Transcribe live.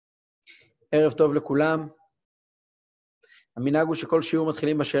ערב טוב לכולם. המנהג הוא שכל שיעור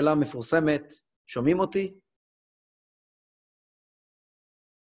מתחילים בשאלה המפורסמת. שומעים אותי?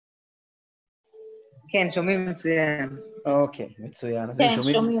 כן, שומעים מצוין. אוקיי, מצוין. כן,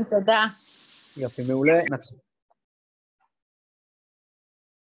 שומעים, תודה. יופי, מעולה. נתחיל.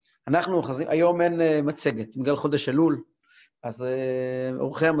 אנחנו אוחזים, היום אין מצגת, בגלל חודש אלול, אז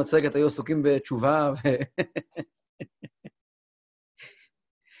אורחי המצגת היו עסוקים בתשובה,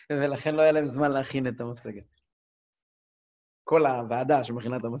 ולכן לא היה להם זמן להכין את המצגת. כל הוועדה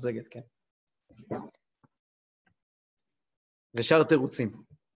שמכינה את המצגת, כן. ושאר תירוצים.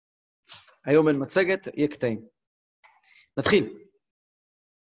 היום אין מצגת, יהיה קטעים. נתחיל.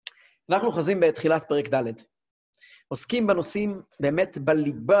 אנחנו אוחזים בתחילת פרק ד'. עוסקים בנושאים באמת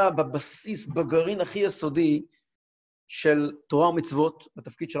בליבה, בבסיס, בגרעין הכי יסודי של תורה ומצוות,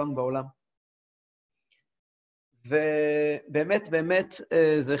 בתפקיד שלנו בעולם. ובאמת, באמת,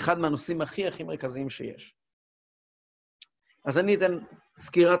 זה אחד מהנושאים הכי מרכזיים שיש. אז אני אתן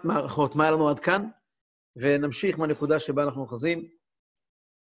סקירת מערכות, מה היה לנו עד כאן, ונמשיך מהנקודה שבה אנחנו אוחזים.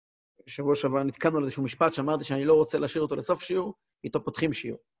 בשבוע שעבר נתקענו על איזשהו משפט שאמרתי שאני לא רוצה להשאיר אותו לסוף שיעור, איתו פותחים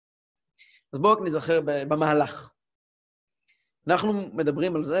שיעור. אז בואו רק נזכר במהלך. אנחנו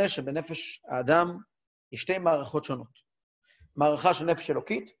מדברים על זה שבנפש האדם יש שתי מערכות שונות. מערכה של נפש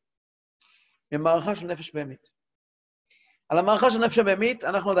אלוקית ומערכה של נפש בהמית. על המערכה של נפש הבהמית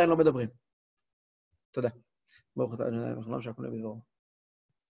אנחנו עדיין לא מדברים. תודה. ברוך אתה אדוני אלוהינו שהכל יהיה בדברו.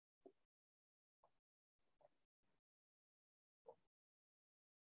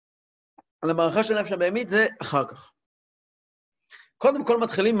 על המערכה של נפש הבהמית זה אחר כך. קודם כל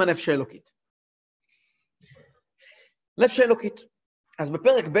מתחילים מהנפש האלוקית. נפש האלוקית. אז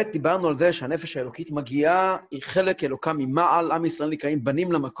בפרק ב' דיברנו על זה שהנפש האלוקית מגיעה, היא חלק אלוקה ממעל, עם ישראל נקראים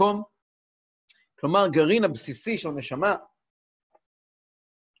בנים למקום, כלומר גרעין הבסיסי של הנשמה,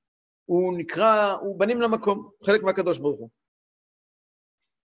 הוא בנים למקום, חלק מהקדוש ברוך הוא.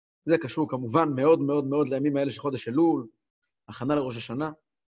 זה קשור כמובן מאוד מאוד מאוד לימים האלה של חודש אלול, הכנה לראש השנה.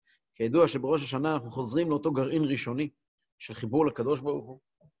 כידוע שבראש השנה אנחנו חוזרים לאותו גרעין ראשוני של חיבור לקדוש ברוך הוא.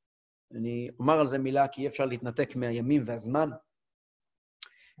 אני אומר על זה מילה כי אי אפשר להתנתק מהימים והזמן.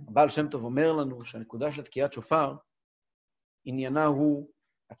 הבעל שם טוב אומר לנו שהנקודה של תקיעת שופר, עניינה הוא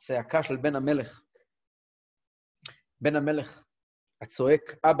הצעקה של בן המלך. בן המלך הצועק,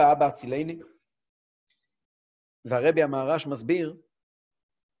 אבא, אבא, הצילני. והרבי המהר"ש מסביר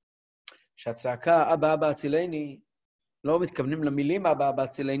שהצעקה, אבא, אבא, הצילני, לא מתכוונים למילים אבא, אבא,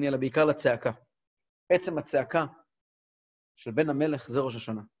 הצילני, אלא בעיקר לצעקה. עצם הצעקה של בן המלך זה ראש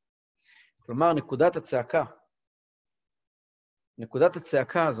השנה. כלומר, נקודת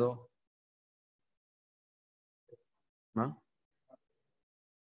הצעקה הזו,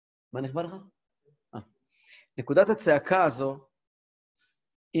 מה נכבה לך? נקודת הצעקה הזו,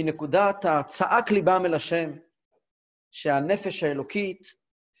 היא נקודת הצעק ליבם אל השם, שהנפש האלוקית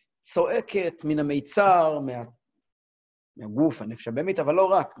צועקת מן המיצר, מהגוף, הנפש הבהמית, אבל לא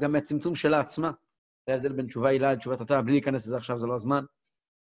רק, גם מהצמצום שלה עצמה. זה ההבדל בין תשובה הילה לתשובת אתה, בלי להיכנס לזה עכשיו, זה לא הזמן.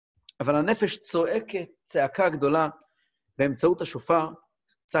 אבל הנפש צועקת צעקה גדולה באמצעות השופר,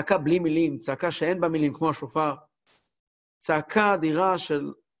 צעקה בלי מילים, צעקה שאין בה מילים כמו השופר, צעקה אדירה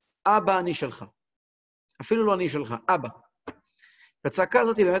של אבא אני שלך. אפילו לא אני שלך, אבא. והצעקה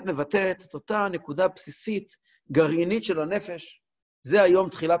הזאת היא באמת מבטאת את אותה נקודה בסיסית, גרעינית של הנפש. זה היום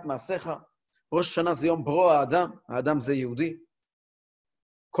תחילת מעשיך. ראש השנה זה יום ברוא האדם, האדם זה יהודי.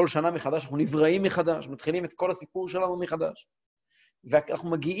 כל שנה מחדש, אנחנו נבראים מחדש, מתחילים את כל הסיפור שלנו מחדש.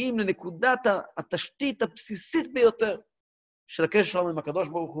 ואנחנו מגיעים לנקודת התשתית הבסיסית ביותר של הקשר שלנו עם הקדוש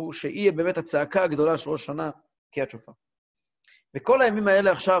ברוך הוא, שהיא באמת הצעקה הגדולה של ראש השנה, תקיעת שופר. וכל הימים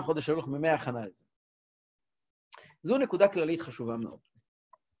האלה עכשיו, חודש אלול, מימי ההכנה לזה. זו נקודה כללית חשובה מאוד.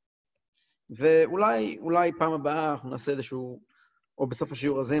 ואולי פעם הבאה אנחנו נעשה איזשהו, או בסוף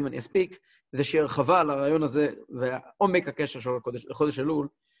השיעור הזה, אם אני אספיק, איזושהי הרחבה על הרעיון הזה, ועומק הקשר שלו לחודש אלול,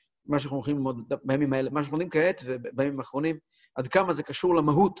 מה שאנחנו הולכים ללמוד בימים האלה, מה שאנחנו לומדים כעת ובימים האחרונים, עד כמה זה קשור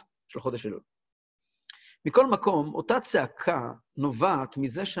למהות של חודש אלול. מכל מקום, אותה צעקה נובעת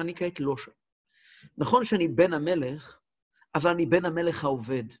מזה שאני כעת לא שם. נכון שאני בן המלך, אבל אני בן המלך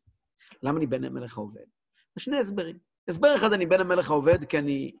העובד. למה אני בן המלך העובד? שני הסברים. הסבר אחד, אני בן המלך העובד, כי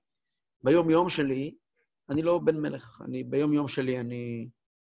אני, ביום שלי, אני לא בן מלך. ביום שלי,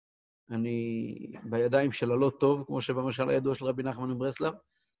 אני בידיים של הלא טוב, כמו שבמשל הידוע של רבי נחמן מברסלב.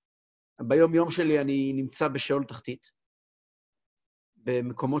 ביום שלי אני נמצא בשאול תחתית,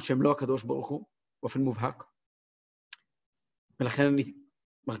 במקומות שהם לא הקדוש ברוך הוא, באופן מובהק. ולכן אני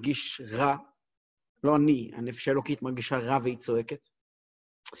מרגיש רע, לא אני, הנפש האלוקית מרגישה רע והיא צועקת.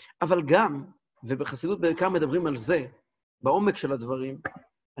 אבל גם, ובחסידות בעיקר מדברים על זה, בעומק של הדברים,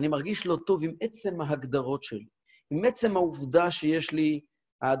 אני מרגיש לא טוב עם עצם ההגדרות שלי, עם עצם העובדה שיש לי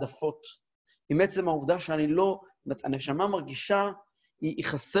העדפות, עם עצם העובדה שאני לא, הנשמה מרגישה, היא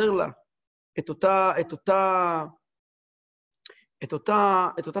חסר לה את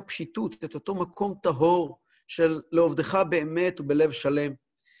אותה פשיטות, את אותו מקום טהור של לעובדך באמת ובלב שלם.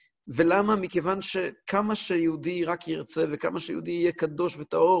 ולמה? מכיוון שכמה שיהודי רק ירצה, וכמה שיהודי יהיה קדוש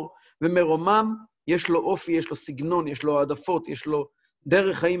וטהור ומרומם, יש לו אופי, יש לו סגנון, יש לו העדפות, יש לו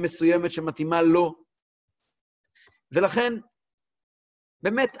דרך חיים מסוימת שמתאימה לו. ולכן,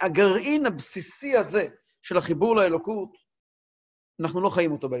 באמת, הגרעין הבסיסי הזה של החיבור לאלוקות, אנחנו לא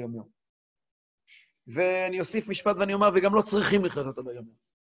חיים אותו ביום-יום. ואני אוסיף משפט ואני אומר, וגם לא צריכים לחיות אותו ביום-יום.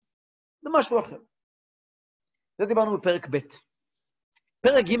 זה משהו אחר. זה דיברנו בפרק ב'.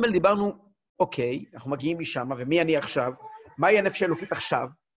 פרק ג' דיברנו, אוקיי, אנחנו מגיעים משם, ומי אני עכשיו? מהי הנפש האלוקית עכשיו?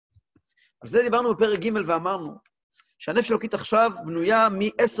 על זה דיברנו בפרק ג' ואמרנו, שהנפש האלוקית עכשיו בנויה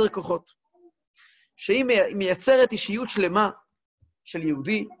מ10 כוחות, שהיא מייצרת אישיות שלמה של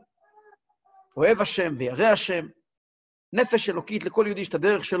יהודי, אוהב השם וירא השם, נפש אלוקית לכל יהודי יש את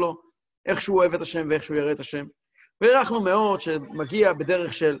הדרך שלו, איך שהוא אוהב את השם ואיך שהוא ירא את השם. והערכנו מאוד שמגיע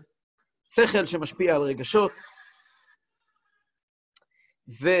בדרך של שכל שמשפיע על רגשות,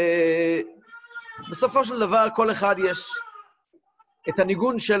 ובסופו של דבר כל אחד יש את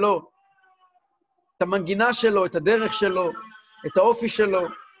הניגון שלו, את המנגינה שלו, את הדרך שלו, את האופי שלו,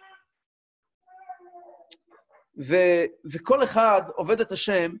 וכל אחד עובד את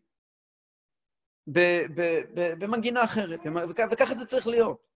השם במנגינה אחרת, וככה זה צריך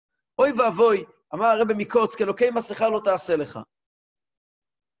להיות. אוי ואבוי, אמר הרב מקוץ, כאלוקי מסכה לא תעשה לך.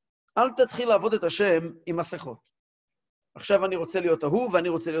 אל תתחיל לעבוד את השם עם מסכות. עכשיו אני רוצה להיות ההוא, ואני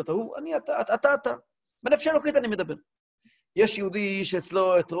רוצה להיות ההוא, אתה. בנפש האלוקית אני מדבר. יש יהודי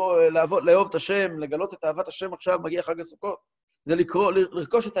שאצלו לאהוב את השם, לגלות את אהבת השם עכשיו, מגיע חג הסוכות, זה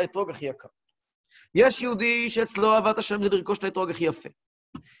לרכוש את האתרוג הכי יקר. יש יהודי שאצלו אהבת השם זה לרכוש את האתרוג הכי יפה.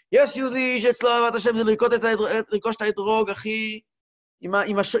 יש יהודי שאצלו אהבת השם זה לרכוש את האתרוג הכי,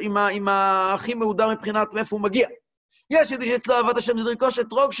 עם הכי מהודר מבחינת מאיפה הוא מגיע. יש יהודי שאצלו אהבת השם זה לרכוש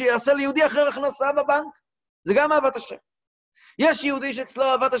אתרוג שיעשה ליהודי אחר הכנסה בבנק. זה גם אהבת השם. יש יהודי שאצלו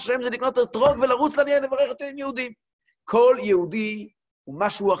אהבת השם זה לקנות אתרוג ולרוץ לעניין לברך אותו עם יהודים. כל יהודי הוא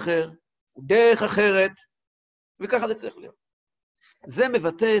משהו אחר, הוא דרך אחרת, וככה זה צריך להיות. זה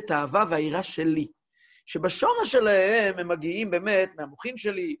מבטא את האהבה והעירה שלי, שבשורש שלהם הם מגיעים באמת מהמוחים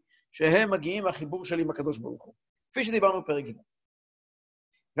שלי, שהם מגיעים מהחיבור שלי עם הקדוש ברוך הוא. כפי שדיברנו בפרק ג'.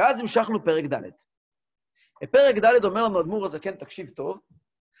 ואז המשכנו פרק ד'. בפרק ד' אומר לנו אדמו"ר הזקן, תקשיב טוב,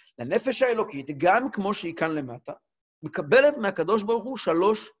 לנפש האלוקית, גם כמו שהיא כאן למטה, מקבלת מהקדוש ברוך הוא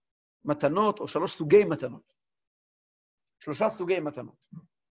 3 מתנות, או 3 סוגי מתנות. 3 סוגי מתנות.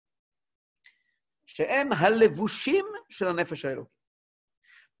 שהם הלבושים של הנפש האלוקית.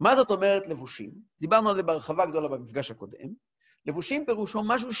 מה זאת אומרת לבושים? דיברנו על זה בהרחבה גדולה במפגש הקודם. לבושים פירושו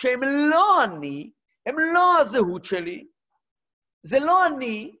משהו שהם לא אני, הם לא הזהות שלי, זה לא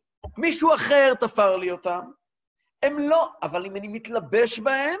אני, מישהו אחר תפר לי אותם, הם לא, אבל אם אני מתלבש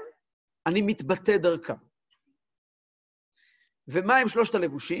בהם, אני מתבטא דרכם. ומה הם 3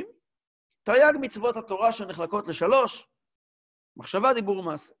 הלבושים? תרי"ג מצוות התורה שנחלקות ל3, מחשבה, דיבור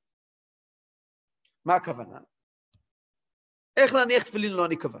ומעשה. מה הכוונה? איך להניח תפילין לא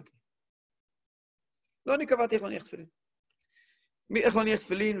אני קבעתי. לא אני קבעתי איך להניח תפילין. איך להניח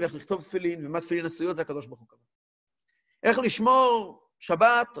תפילין ואיך לכתוב תפילין ומה תפילין עשויות זה הקדוש ברוך הוא קבע. איך לשמור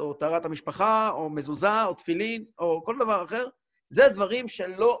שבת או טהרת המשפחה או מזוזה או תפילין או כל דבר אחר, זה דברים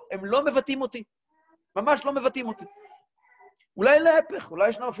שהם לא מבטאים אותי. ממש לא מבטאים אותי. אולי להפך, אולי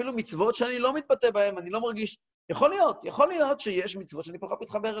ישנו אפילו מצוות שאני לא מתבטא בהן, אני לא מרגיש. יכול להיות שיש מצוות שאני פחות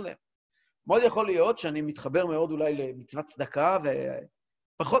מתחבר אליהן. מאוד יכול להיות שאני מתחבר מאוד אולי למצוות צדקה,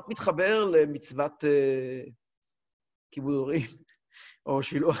 ופחות מתחבר למצוות כיבוד הורים, או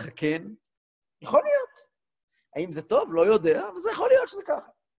שילוח הקן. יכול להיות. האם זה טוב? לא יודע, אבל זה יכול להיות שזה ככה.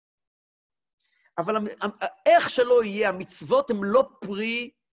 אבל איך שלא יהיה, המצוות הן לא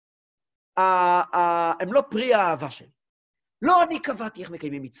פרי האהבה שלי. לא אני קבעתי איך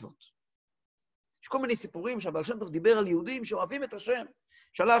מקיימים מצוות. יש כל מיני סיפורים שהבעל שם טוב דיבר על יהודים שאוהבים את השם.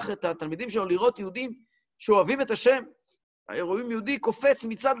 שלח את התלמידים שלו לראות יהודים שאוהבים את השם. רואים יהודי קופץ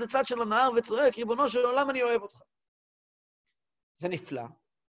מצד לצד של הנהר וצועק, ריבונו של עולם אני אוהב אותך. זה נפלא,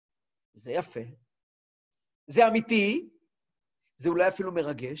 זה יפה, זה אמיתי, זה אולי אפילו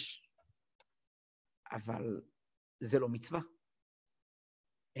מרגש, אבל זה לא מצווה.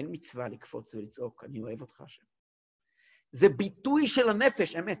 אין מצווה לקפוץ ולצעוק, אני אוהב אותך השם. זה ביטוי של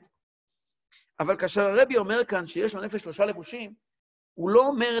הנפש, אמת. אבל כאשר הרבי אומר כאן שיש לנפש 3 לבושים, הוא לא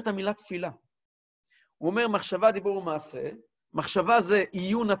אומר את המילה תפילה. הוא אומר מחשבה, דיבור ומעשה, מחשבה זה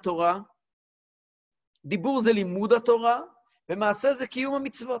עיון התורה, דיבור זה לימוד התורה, ומעשה זה קיום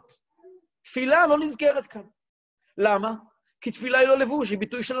המצוות. תפילה לא נזכרת כאן. למה? כי תפילה היא לא לבוש, היא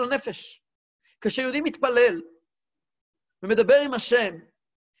ביטוי של הנפש. כשיהודי מתפלל, ומדבר עם השם,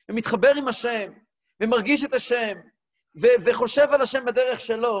 ומתחבר עם השם, ומרגיש את השם, וחושב על השם בדרך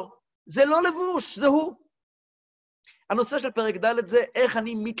שלו, זה לא לבוש, זה הוא. הנושא של פרק ד' זה איך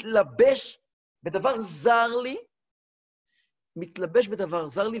אני מתלבש בדבר זר לי, מתלבש בדבר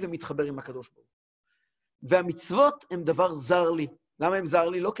זר לי ומתחבר עם הקדוש ברוך הוא. והמצוות הם דבר זר לי. למה הם זר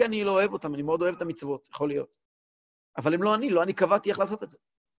לי? לא כי אני לא אוהב אותם, אני מאוד אוהב את המצוות, יכול להיות. אבל הם לא אני קבעתי איך לעשות את זה.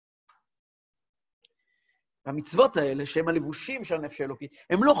 המצוות האלה, שהם הלבושים של הנפש האלוקית,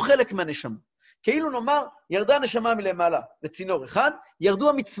 הם לא חלק מהנשמה. כאילו נאמר, ירדה הנשמה מלמעלה לצינור אחד, ירדו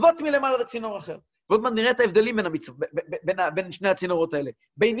המצוות מלמעלה לצינור אחר. ועוד מעט נראה את ההבדלים בין שני הצינורות האלה,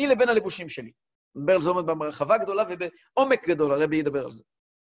 ביני לבין הלבושים שלי. נדבר על זה עוד ברחבה גדולה ובעומק גדול, הרבי ידבר על זה.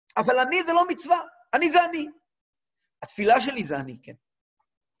 אבל אני זה לא מצווה, אני זה אני. התפילה שלי זה אני, כן.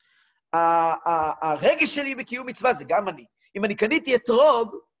 הרגש שלי בקיום מצווה זה גם אני. אם אני קניתי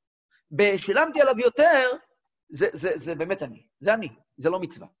אתרוג, שילמתי עליו יותר, זה באמת אני. זה אני, זה לא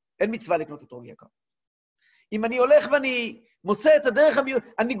מצווה. אין מצווה לקנות אתרוג יקר. אם אני הולך ואני מוצא את הדרך,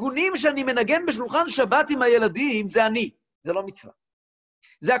 הניגונים שאני מנגן בשולחן שבת עם הילדים, זה אני, זה לא מצווה.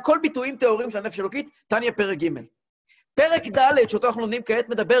 זה הכל ביטויים תיאוריים של הנפש אלוקית, תניא פרק ג'. פרק ד' שאותו אנחנו לומדים כעת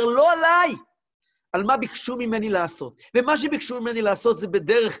מדבר לא עליי, על מה ביקשו ממני לעשות. ומה שביקשו ממני לעשות זה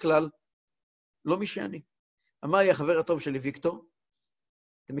בדרך כלל לא מי שאני. אמר לי החבר הטוב שלי, ויקטור,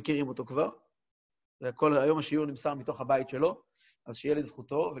 אתם מכירים אותו כבר, היום השיעור נמסר מתוך הבית שלו, אז שיהיה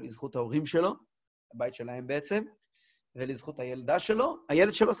לזכותו ולזכות ההורים שלו, הבית שלהם בעצם, ולזכות הילד שלו,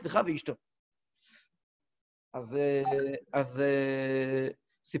 ואשתו. אז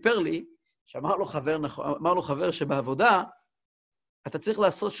סיפר לי, שאמר לו חבר שבעבודה, אתה צריך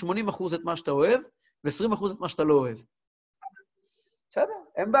לעשות 80% את מה שאתה אוהב, ו-20% את מה שאתה לא אוהב. בסדר?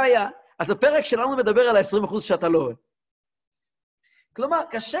 אין בעיה. אז הפרק שלנו מדבר על ה-20% שאתה לא אוהב. כלומר,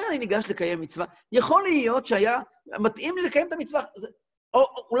 כאשר אני ניגש לקיים מצווה, יכול להיות שהיה מתאים לי לקיים את המצווה,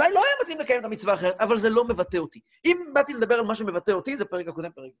 או אולי לא היה מתאים לקיים את המצווה אחרת, אבל זה לא מבטא אותי. אם באתי לדבר על מה שמבטא אותי, זה פרק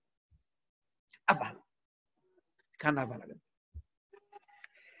הקודם פרק. אבל, כאן אבל.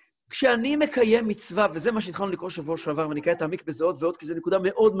 כשאני מקיים מצווה, וזה מה שהתחלנו לקרוא שבוע שעבר, ואני אקרא את העמיק בזהות ועוד, כי זו נקודה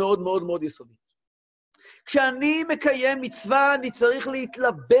מאוד מאוד מאוד מאוד יסודית. כשאני מקיים מצווה, אני צריך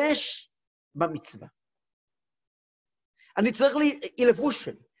להתלבש במצווה. אני צריך לבוש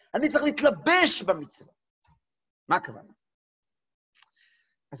שלי. אני צריך להתלבש במצווה. מה הכוונה?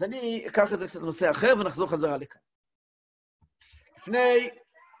 אז אני אקח את זה קצת לנושא אחר, ונחזור חזרה לכאן.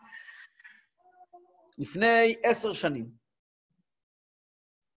 לפני 10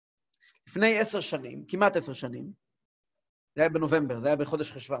 שנים, כמעט 10 שנים, זה היה בנובמבר, זה היה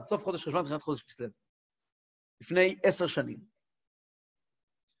בחודש חשוון, סוף חודש חשוון, תחילת חודש כסלו. לפני 10 שנים.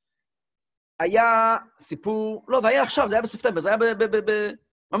 היה סיפור, לא, זה היה עכשיו, זה היה בספטמבר, זה היה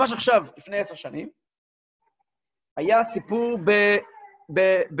ממש עכשיו, לפני 10 שנים. היה סיפור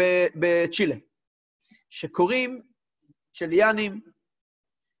בצ'ילה, שקוראים צ'יליאנים,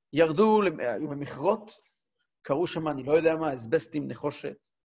 ירדו, היו במכרות, קראו שם, אני לא יודע מה, אסבסטים, נחושת,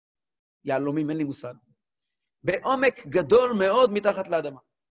 יהלומים, אין לי מושג. בעומק גדול מאוד מתחת לאדמה.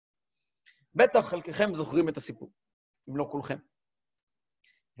 בטח חלקכם זוכרים את הסיפור, אם לא כולכם.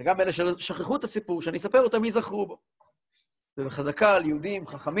 וגם אלה ששכחו את הסיפור, שאני אספר אותם, יזכרו בו. ובחזקה על יהודים,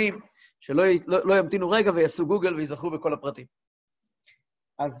 חכמים, שלא ימתינו רגע ויעשו גוגל ויזכרו בכל הפרטים.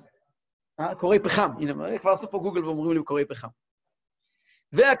 אז, קוראי פחם, הנה, כבר עשו פה גוגל ואומרים לי קוראי פחם.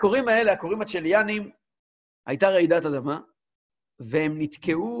 והקוראים האלה, הקוראים הצ'יליאנים, הייתה רעידת אדמה, והם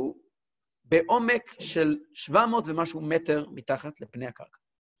נתקעו בעומק של 700 ומשהו מטר מתחת לפני הקרקע.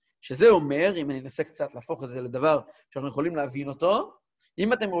 שזה אומר, אם אני אנסה קצת להפוך את זה לדבר שאנחנו יכולים להבין אותו,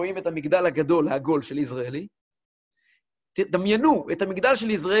 אם אתם רואים את המגדל הגדול, העגול של יזרעאלי, תדמיינו את המגדל של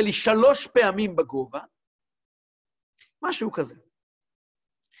יזרעאלי 3 פעמים בגובה, משהו כזה.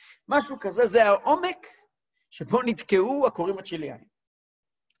 משהו כזה, זה העומק שבו נתקעו הקוראים הצ'יליאנים.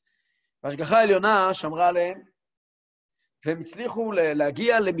 והשגחה העליונה שמרה עליהם, והם הצליחו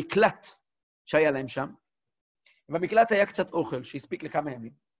להגיע למקלט שהיה להם שם. במקלט היה קצת אוכל שהספיק לכמה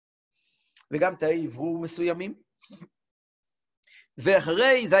ימים. וגם תאי עברו מסוימים.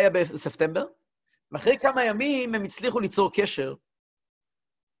 ואחרי, זה היה בספטמבר, ואחרי כמה ימים הם הצליחו ליצור קשר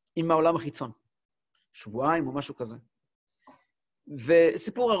עם העולם החיצון. שבועיים או משהו כזה.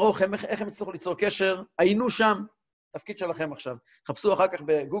 וסיפור ארוך, איך הם הצליחו ליצור קשר, היינו שם, תפקיד שלכם עכשיו. חפשו אחר כך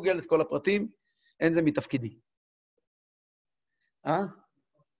בגוגל את כל הפרטים, אין זה מתפקידי.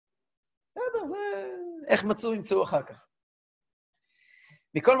 בסדר, זה... איך מצאו, ימצאו אחר כך.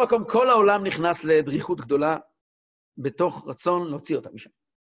 מכל מקום, כל העולם נכנס לדריכות גדולה, בתוך רצון להוציא אותם משם.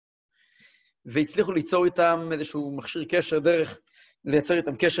 והצליחו ליצור איתם איזשהו מכשיר קשר, דרך לייצר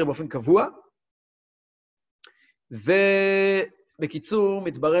איתם קשר באופן קבוע. ובקיצור,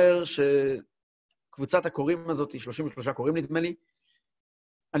 מתברר שקבוצת הקוראים הזאת, 33 קוראים נדמה לי,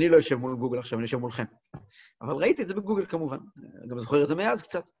 אני לא יושב מול גוגל עכשיו, אני יושב מולכם. אבל ראיתי את זה בגוגל כמובן, גם זוכר את זה מאז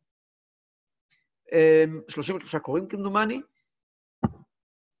קצת. 33 קוראים כמדומני,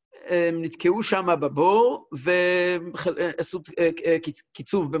 הם נתקעו שם בבור, ועשו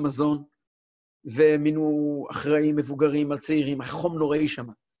קיצוב במזון, ומינו אחראים מבוגרים על צעירים, החום נוראי שם.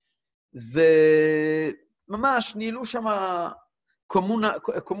 וממש ניהלו שם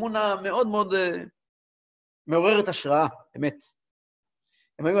קומונה מאוד מאוד מעוררת השראה, באמת.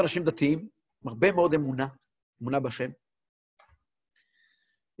 הם היו אנשים דתיים, עם הרבה מאוד אמונה בשם.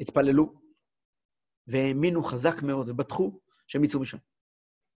 התפללו, והאמינו חזק מאוד, ובטחו שהם יצאו משם.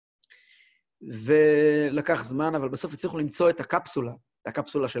 ולקח זמן, אבל בסוף הצליחו למצוא את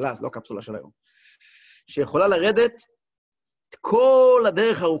הקפסולה שלה, אז לא הקפסולה של היום, שיכולה לרדת את כל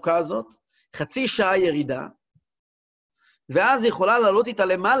הדרך הארוכה הזאת, חצי שעה ירידה, ואז יכולה לעלות איתה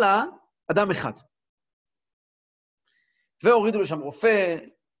למעלה אדם אחד. והורידו לשם רופא,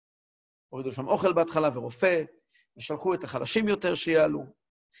 הורידו לשם אוכל בהתחלה ורופא, ושלחו את החלשים יותר שיעלו.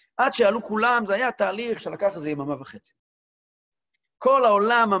 עד שיעלו כולם, זה היה תהליך שלקח איזה יממה וחצי. כל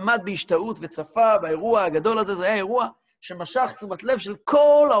העולם עמד בהשתאות וצפה באירוע הגדול הזה, זה היה אירוע שמשך תשומת לב של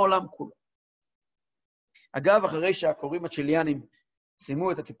כל העולם כולו. אגב, אחרי שהקוראים הצ'יליאנים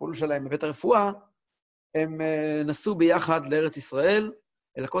סיימו את הטיפול שלהם בבית הרפואה, הם נסעו ביחד לארץ ישראל,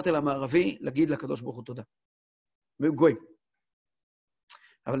 אל הכותל המערבי, להגיד לקדוש ברוך הוא תודה. הם היו גויים.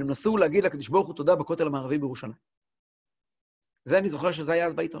 אבל הם נסעו להגיד לקדוש ברוך הוא תודה בכותל המערבי בירושלים. זה אני זוכר שזה היה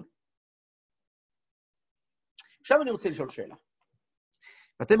אז בעיתון. עכשיו אני רוצה לשאול שאלה.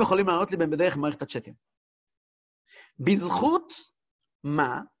 ואתם יכולים לענות לי בדרך מערכת הצ'אטים. בזכות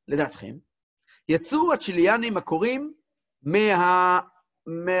מה, לדעתכם, יצאו הצ'יליאנים הקוראים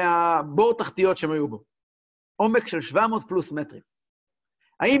מהבור תחתיות שהם היו בו. עומק של 700 פלוס מטרים.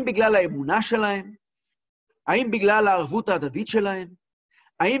 האם בגלל האמונה שלהם? האם בגלל הערבות ההדדית שלהם?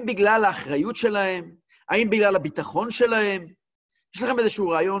 האם בגלל האחריות שלהם? האם בגלל הביטחון שלהם? יש לכם איזשהו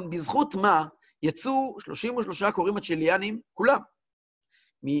רעיון, בזכות מה יצאו 33 קוראים הצ'יליאנים, כולם,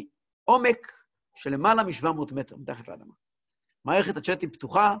 מעומק של למעלה מ-700 מטר מתחת לאדמה. מערכת הצ'אטים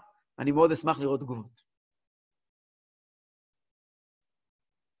פתוחה, אני מאוד אשמח לראות תגובות.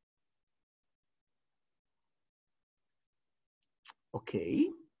 אוקיי,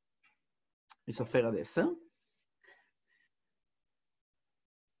 אני סופר עד 10.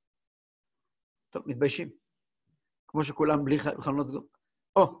 טוב, מתביישים. כמו שכולם בלי חלונות סגור.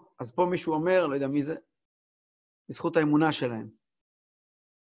 אז פה מישהו אומר, לא יודע מי זה, בזכות האמונה שלהם.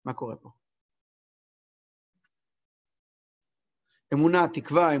 מה קורה פה? אמונה,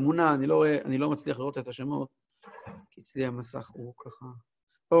 תקווה, אמונה, אני לא מצליח לראות את השמות, כי אצלי המסך הוא ככה.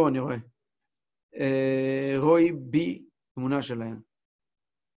 אני רואה. רוי בי, אמונה שלהם.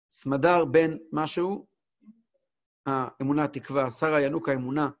 סמדר בן משהו, אמונה, תקווה, שרה ינוקה,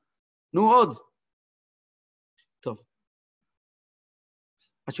 אמונה. נו עוד. טוב.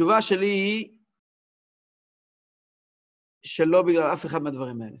 התשובה שלי היא שלא בגלל אף אחד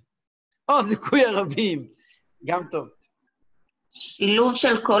מהדברים האלה. זיכוי הרבים. גם טוב. שילוב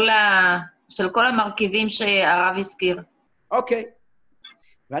של כל המרכיבים שהרב הזכיר. אוקיי.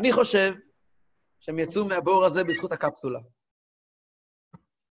 ואני חושב שהם יצאו מהבור הזה בזכות הקפסולה.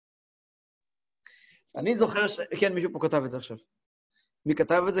 אני זוכר כן, מישהו פה כתב את זה עכשיו. מי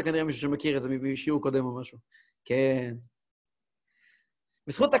כתב את זה? כנראה מישהו שמכיר את זה משיעור קודם או משהו. כן.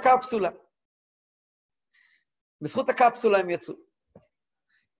 בזכות הקפסולה. בזכות הקפסולה הם יצאו.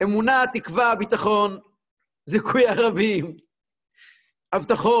 אמונה, תקווה, ביטחון, זיכוי הרבים,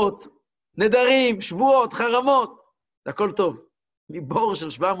 הבטחות, נדרים, שבועות, חרמות. זה הכל טוב. מבור של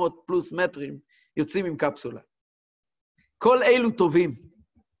 700 פלוס מטרים יוצאים עם קפסולה. כל אלו טובים.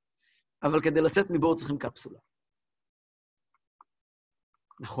 אבל כדי לצאת מבור צריכים קפסולה.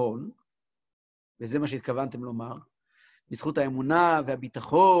 נכון, וזה מה שהתכוונתם לומר, בזכות האמונה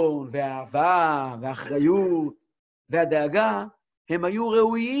והביטחון והאהבה והאחריות והדאגה, הם היו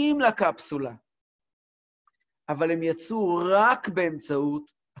ראויים לקפסולה. אבל הם יצאו רק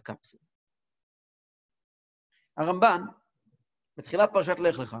באמצעות הקפסולה. הרמב"ן, בתחילת פרשת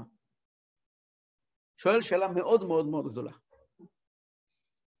לך לך, שואל שאלה מאוד מאוד מאוד גדולה.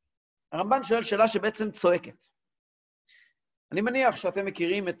 הרמב"ן שואל שאלה שבעצם צועקת. אני מניח שאתם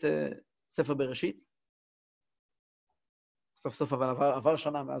מכירים את ספר בראשית. סוף סוף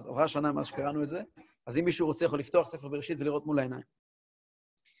עבר שנה מאז שקראנו את זה, אז אם מישהו רוצה יכול לפתוח ספר בראשית ולראות מול העיניים.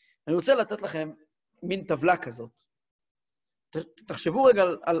 אני רוצה לתת לכם מין טבלה כזאת. תחשבו רגע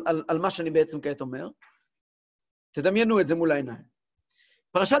על מה שאני בעצם כעת אומר. תדמיינו את זה מול העיניים.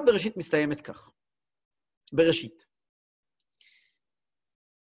 פרשת בראשית מסתיימת כך. בראשית.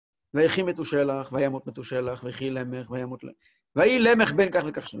 ויחי מתושלח, וימות מתושלח, ויחי למך, וימות למך. ויהי למך בן כך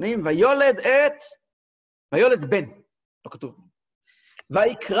וכך שנים, ויולד בן. לא כתוב.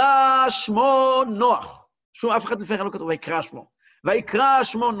 ויקרא שמו נוח. שום אף אחד לפני כן לא כתוב, ויקרא שמו. ויקרא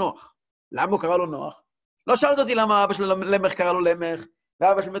שמו נוח. למה הוא קרא לו נוח? לא שאלת אותי למה אבא של למך קרא לו למך,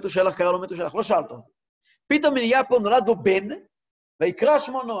 ואבא של מתושלח קרא לו מתושלח, לא שאלת אותי. פתאום נהיה פה, נולד בו בן, ויקרא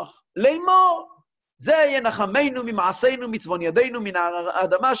שמו נוח. לאמור, זה ינחמנו ממעשינו, מצבון ידינו, מן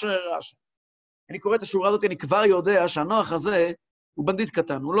האדמה אשר יראה השם. אני קורא את השורה הזאת, אני כבר יודע שהנוח הזה הוא בנדיט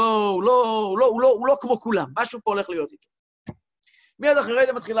קטן, הוא לא כמו כולם, משהו פה הולך להיות איתו. מיד אחרי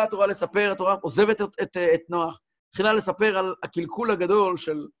זה מתחילה התורה לספר, התורה עוזבת את נוח, מתחילה לספר על הקלקול הגדול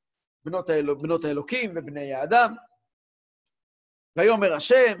של בנות האלוקים ובני האדם. ויאמר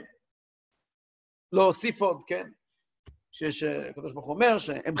השם, לא הוסיף עוד, כן? הקדוש ברוך הוא אומר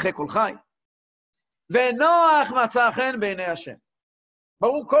שאמחה כל חי. ונוח מצא חן בעיני השם.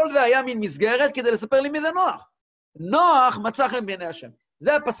 ברור, כל זה היה מין מסגרת כדי לספר לי מי זה נוח. נוח מצא חן בעיני השם.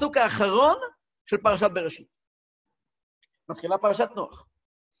 זה הפסוק האחרון של פרשת בראשית. מתחילה פרשת נוח.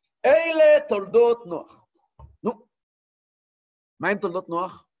 אלה תולדות נוח. נו, מה עם תולדות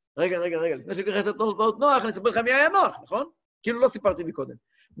נוח? רגע. לפני שקראת את תולדות נוח, אני אספר לך מי היה נוח, נכון? כאילו לא סיפרתי מקודם.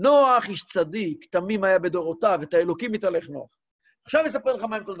 נוח איש צדיק, תמים היה בדורותיו, את האלוקים מתהלך נוח. עכשיו אספר לך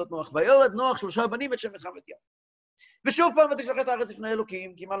מה עם תולדות נוח. ויולד נוח 3 בנים את שם וחם ואת ים. ושוב פעם ותשלח את הארץ לפני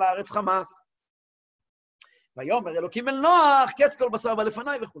אלוקים, כי על הארץ חמס. ויאמר אלוקים אל נוח, קץ כל בשר בא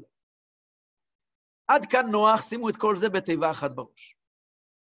לפניי וכו'. עד כאן נוח, שימו את כל זה בתיבה אחת בראש.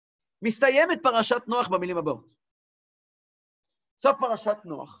 מסתיימת פרשת נוח במילים הבאות. סוף פרשת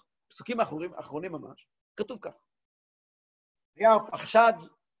נוח, פסוקים האחרונים ממש, כתוב כך. היה פחשד,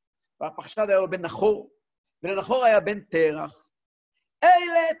 והפחשד היה לו בן נחור, ולנחור היה בן תרח.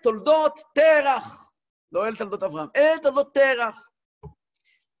 אלה תולדות תרח. לא אלה תולדות אברהם, אלה תולדות תרח.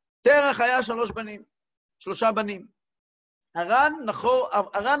 תרח היה 3 בנים. ארן,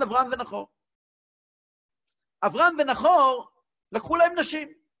 אברהם ונחור. אברהם ונחור לקחו להם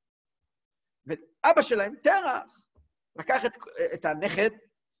נשים. ואבא שלהם, תרח, לקח את הנכד,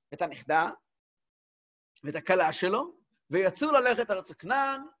 את הנכדה, ואת הכלה שלו, ויצאו ללכת ארץ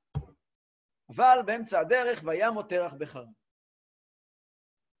כנען, אבל באמצע הדרך וימות תרח בחרן.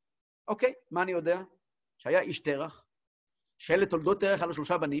 אוקיי, מה אני יודע? שהיה איש תרח, שאלה תולדות תרח, על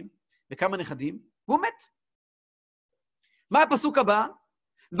 3 בנים, וכמה נכדים, והוא מת. מה הפסוק הבא?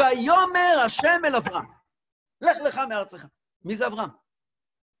 ויאמר השם אל אברהם, לך לך מארצך. מי זה אברהם?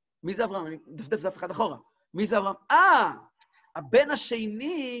 אני דפדף דף אחד אחורה. מי זה אברהם? הבן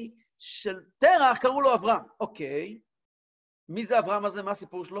השני של תרח קראו לו אברהם. אוקיי. מי זה אברהם הזה? מה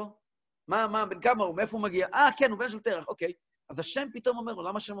הסיפור שלו? בן כמה הוא? מאיפה הוא מגיע? כן, הוא בן של תרח. אוקיי. אז השם פתאום אומר לו.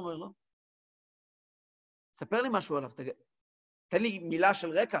 למה השם אומר לו? ספר לי משהו עליו. תן לי מילה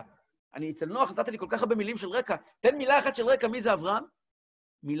של רקע. אני אצל נוח, נתת לי כל כך הרבה מילים של רקע. תן מילה אחת של רקע. מי זה אברהם?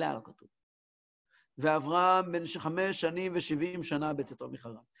 מילה לא כתוב. ואברהם בן 5 שנים ו70 שנה בצאתו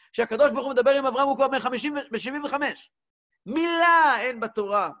מחרן. כשהקדוש ברוך הוא מדבר עם אברהם, הוא כבר בן 75. מילה אין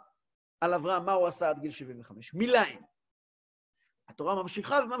בתורה על אברהם, מה הוא עשה עד גיל 75. מילה אין. התורה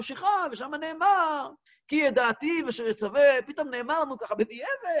ממשיכה, ושם נאמר, כי ידעתי ושאר יצווה, פתאום נאמר לנו ככה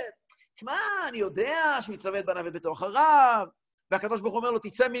בדיעבד. תשמע, אני יודע שהוא יצווה את בניו בתוך אחריו, והקדוש ברוך הוא אומר לו,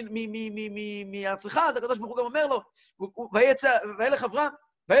 תצא מארצך, והקדוש ברוך הוא גם אומר לו, וילך אברהם,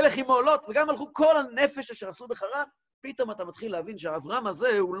 וילך עם מעולות, וגם הלכו כל הנפש אשר עשו בחרן, פתאום אתה מתחיל להבין שהאברהם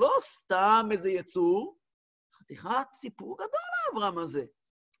הזה הוא לא סתם איזה יצור, חתיכת סיפור גדול האברהם הזה.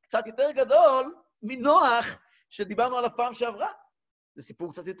 קצת יותר גדול מנוח שדיברנו עליו פעם שעברה. זה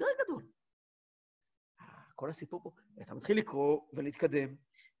סיפור קצת יותר גדול. כל הסיפור פה, אתה מתחיל לקרוא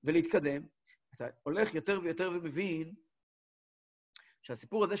ולהתקדם, אתה הולך יותר ויותר ומבין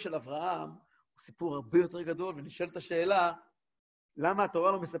שהסיפור הזה של אברהם הוא סיפור הרבה יותר גדול, ונשאלת השאלה, למה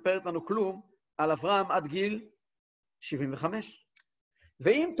התורה לא מספרת לנו כלום על אברהם עד גיל 75?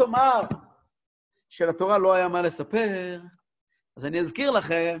 ואם תאמר שלתורה לא היה מה לספר, אז אני אזכיר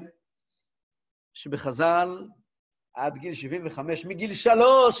לכם שבחז"ל עד גיל 75, מגיל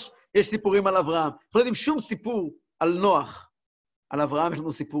 3 יש סיפורים על אברהם. אנחנו לא יודעים שום סיפור על נוח. על אברהם יש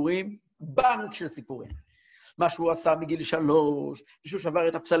לנו סיפורים, בנק של סיפורים. מה שהוא עשה מגיל 3, ושהוא שבר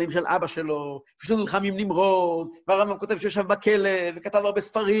את הפסלים של אבא שלו, ושהוא נלחם עם נמרוד, והרמב"ם כותב שהוא ישב בכלא, וכתב הרבה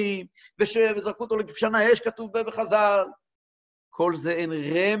ספרים, וזרקו אותו לכבשן האש, כתוב בחז"ל. כל זה אין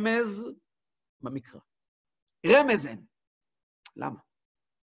רמז במקרא. רמז אין. למה?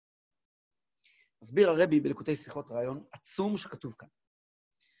 מסביר הרבי בליקוטי שיחות רעיון עצום שכתוב כאן.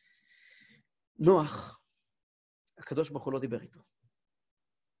 נוח, הקדוש ברוך הוא לא דיבר איתו.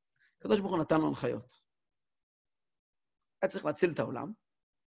 הקדוש ברוך הוא נתן לו הנחיות. היה צריך להציל את העולם.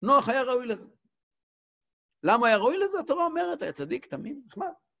 נוח היה ראוי לזה. למה היה ראוי לזה? התורה אומרת, היה צדיק, תמים,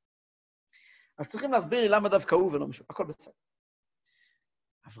 נחמד. אז צריכים להסביר לי למה דווקא הוא ולא מישהו. הכל בסדר.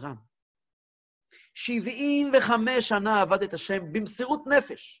 אברהם, 75 שנה עבד את השם במסירות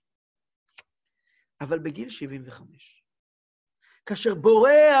נפש. אבל בגיל 75, כאשר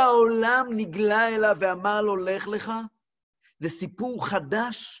בורא העולם נגלה אליו ואמר לו, לך לך, זה סיפור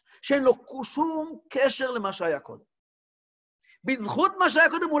חדש שאין לו שום קשר למה שהיה קודם. בזכות מה שהיה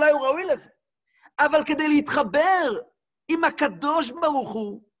קודם אולי הוא ראוי לזה, אבל כדי להתחבר עם הקדוש ברוך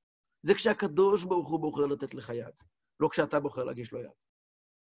הוא, זה כשהקדוש ברוך הוא בוחר לתת לך יד, לא כשאתה בוחר להגיש לו יד.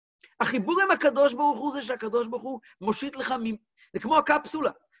 החיבור עם הקדוש ברוך הוא זה שהקדוש ברוך הוא מושיט לך, זה כמו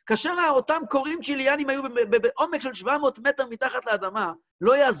הקפסולה. כאשר אותם קוראים צ'יליאנים היו בעומק של 700 מטר מתחת לאדמה,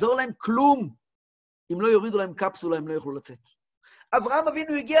 לא יעזור להם כלום. אם לא יורידו להם קפסולה, הם לא יוכלו לצאת. אברהם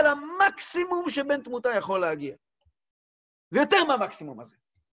אבינו הגיע למקסימום שבן תמותה יכול להגיע. ויותר מהמקסימום הזה.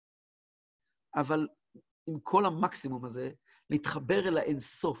 אבל עם כל המקסימום הזה, להתחבר אל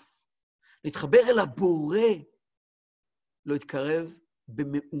האינסוף, להתחבר אל הבורא, לא יתקרב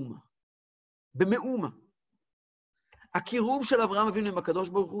במאומה. במאומה. הקירוב של אברהם אבינו עם הקדוש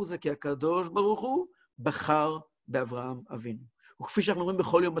ברוך הוא זה כי הקדוש ברוך הוא בחר באברהם אבינו. וכפי שאנחנו אומרים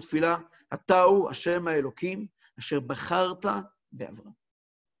בכל יום בתפילה, אתה הוא השם האלוקים אשר בחרת באברהם.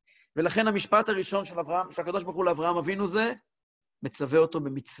 ולכן המשפט הראשון של הקדוש ברוך הוא לאברהם אבינו זה, מצווה אותו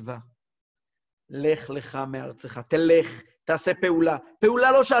במצווה. לך לך מארצך, תלך, תעשה פעולה.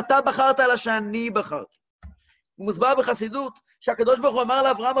 פעולה לא שאתה בחרת, אלא שאני בחרתי. הוא מוסבר בחסידות שהקדוש ברוך הוא אמר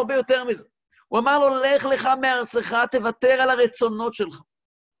לאברהם הרבה יותר מזה. הוא אמר לו, לך לך מארצך, תוותר על הרצונות שלך.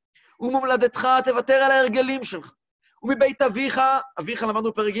 וממולדתך, תוותר על ההרגלים שלך. ומבית אביך, אביך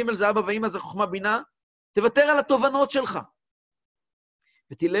למדנו פרק ג' זה אבא ואמא, זה חוכמה בינה, תוותר על התובנות שלך.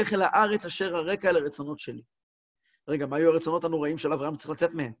 ותלך אל הארץ אשר הרקע אל הרצונות שלי. רגע, מה היו הרצונות הנוראים של אברהם? צריך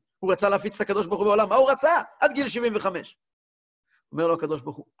לצאת מהם. הוא רצה להפיץ את הקדוש ברוך הוא בעולם. מה הוא רצה? עד גיל 75. אומר לו הקדוש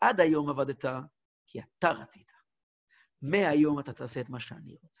ברוך הוא, עד היום עבדת, כי אתה רצית. מהיום אתה תעשה את מה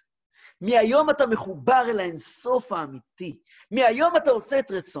שאני רוצה. מהיום אתה מחובר אל האינסוף האמיתי. מהיום אתה עושה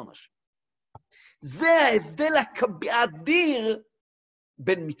את רצון השם. זה ההבדל האדיר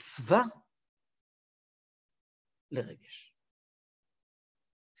בין מצווה לרגש.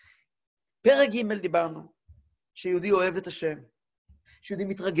 פרק ג' דיברנו שיהודי אוהב את השם, שיהודי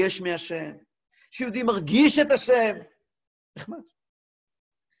מתרגש מהשם, שיהודי מרגיש את השם. נחמד.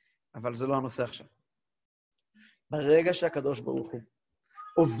 אבל זה לא הנושא עכשיו. ברגע שהקדוש ברוך הוא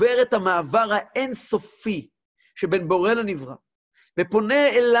עובר את המעבר האינסופי שבין בורא לנברא, ופונה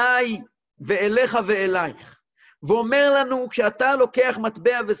אליי ואליך ואלייך, ואומר לנו, כשאתה לוקח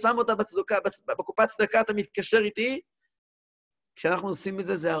מטבע ושם אותה בקופת צדקה, אתה מתקשר איתי, כשאנחנו עושים את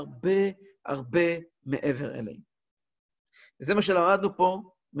זה, זה הרבה מעבר אלינו. וזה מה שלמדנו פה,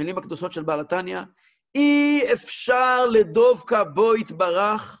 מילים הקדושות של בעל תניא, אי אפשר לדבקה בו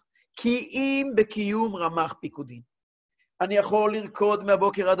יתברך, כי אם בקיום רמ"ח פיקודין. אני יכול לרקוד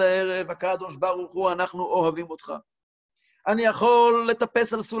מהבוקר עד הערב, הקדוש ברוך הוא, אנחנו אוהבים אותך. אני יכול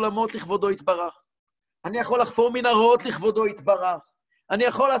לטפס על סולמות לכבודו יתברך. אני יכול לחפור מנהרות לכבודו יתברך. אני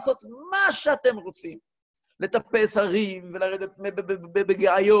יכול לעשות מה שאתם רוצים. לטפס הרים ולרדת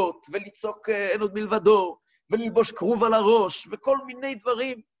בגאיות, ולצעוק אין עוד מלבדו, וללבוש כרוב על הראש, וכל מיני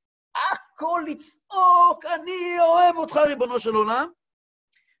דברים. הכל לצעוק, אני אוהב אותך ריבונו של עולם,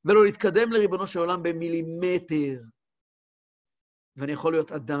 ולא להתקדם לריבונו של עולם במילימטר. ואני יכול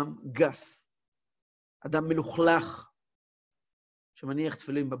להיות אדם גס, אדם מלוכלך, שמניח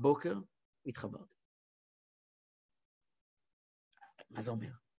תפילין בבוקר, והתחברתי. מה זה אומר?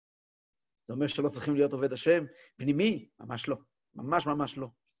 זה אומר שלא צריכים להיות עובד השם פנימי? ממש לא. ממש לא.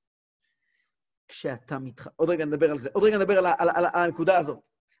 כשאתה עוד רגע נדבר על זה, עוד רגע נדבר על הנקודה הזאת.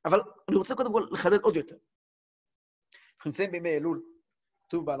 אבל אני רוצה קודם כל לחדד עוד יותר. אנחנו נמצאים בימי אלול,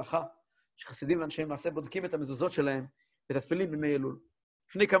 כתוב בהלכה, שחסידים ואנשי מעשה בודקים את המזוזות שלהם, את התפילין בימי אלול.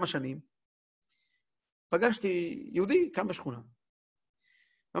 לפני כמה שנים, פגשתי יהודי כאן בשכונה.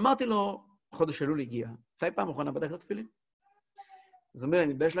 ואמרתי לו, חודש אלול הגיע, מתי פעם אחרונה בדקת התפילין? אז הוא אומר,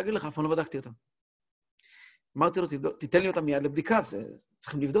 אני מתבייש להגיד לך, אף פעם לא בדקתי אותם. אמרתי לו, תיתן לי אותם מיד לבדיקה,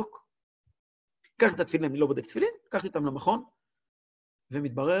 צריכים לבדוק. קחתי את התפילין, אני לא בודק תפילין, קחתי אותם למכון,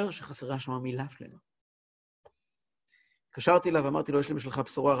 ומתברר שחסרה שם מילה שלמה. התקשרתי אליו ואמרתי לו, יש לי בשבילך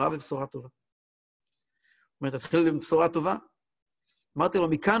בשורה רעה ובשורה טובה. הוא אומר, תתחיל עם בשורה טובה. אמרתי לו,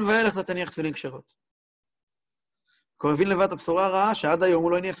 מכאן ואילך אתה תניח תפילין כשרות. כבר הבין לבד את הבשורה הרעה, שעד היום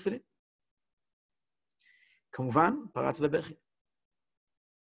הוא לא הניח תפילין. כמובן, פרץ בבכי.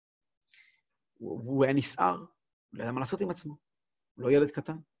 הוא היה נסער, הוא לא ידע מה לעשות עם עצמו. הוא לא ילד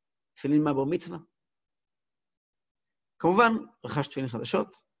קטן. תפילין מהבר מצווה. כמובן, רכש תפילין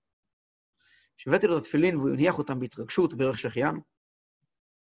חדשות. כשהבאתי לו את התפילין והוא הניח אותם בהתרגשות, בערך שהחיינו.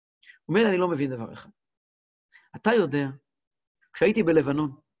 הוא אומר, אני לא מבין דבר אחד. אתה יודע, כשהייתי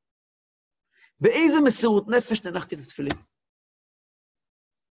בלבנון, באיזה מסירות נפש ננחתי את התפילין?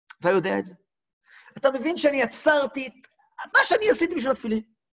 אתה יודע את זה? אתה מבין שאני עצרתי את מה שאני עשיתי בשביל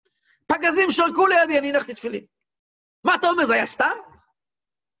התפילין? פגזים שרקו לידי, אני הנחתי תפילין. מה אתה אומר, זה היה סתם?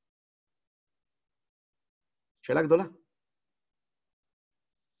 שאלה גדולה.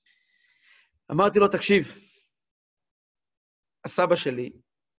 אמרתי לו, תקשיב, הסבא שלי,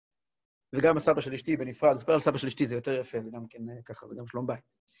 וגם הסבא של אשתי בנפרד, ספר על סבא של אשתי, זה יותר יפה, זה גם כן ככה, זה גם שלום בית.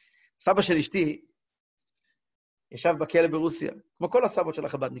 סבא של אשתי ישב בכלא ברוסיה, כמו כל הסבות של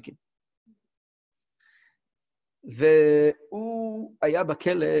החבדניקים. והוא היה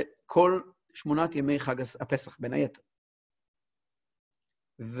בכלא כל 8 ימי חג הפסח, בין היתר.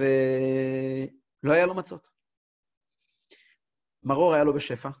 ולא היה לו מצות. מרור היה לו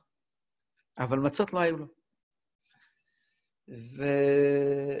בשפע, אבל מצות לא היו לו.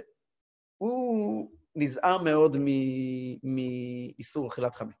 והוא נזהר מאוד מאיסור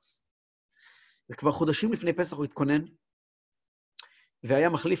אכילת חמץ. וכבר חודשים לפני פסח הוא התכונן, והיה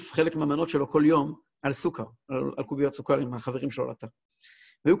מחליף חלק מהמנות שלו כל יום על סוכר, על קוביות סוכר עם החברים שלו לתא.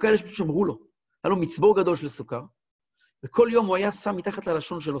 והיו כאלה שפשוט שמרו לו. היה לו מצבור גדול של סוכר, וכל יום הוא היה שם מתחת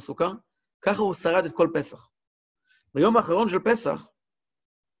ללשון שלו סוכר, ככה הוא שרד את כל פסח. ביום האחרון של פסח,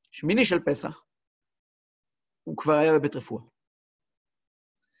 שמיני של פסח, הוא כבר היה בבית רפואה.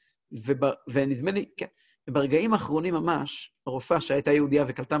 ונדמה לי, כן, וברגעים האחרונים ממש, הרופאה שהייתה יהודיה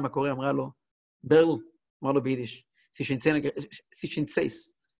וקלטה מה קורה, אמרה לו, ברל, אמר לו ביידיש,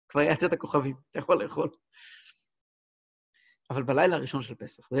 סישינצייס, כבר היה יצאת הכוכבים, אתה יכול לאכול. אבל בלילה הראשון של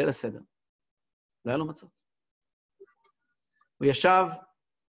פסח, בליל הסדר, לא היה לו מצות. הוא ישב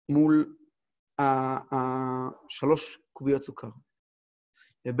מול 3 קוביות סוכר,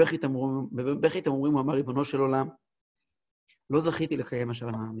 ובבכי תמרורים הוא אמר, ריבונו של עולם, לא זכיתי לקיים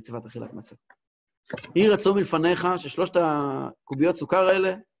השנה מצוות אכילת מצה. יהי רצון מלפניך ש3 הקוביות סוכר האלה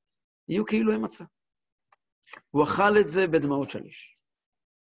יהיו כאילו הם מצה. הוא אכל את זה בדמעות שליש.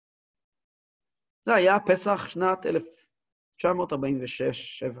 זה היה פסח שנת 1946-7,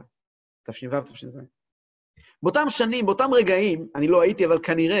 תש"ו, תש"ז. באותם שנים, באותם רגעים, אני לא הייתי, אבל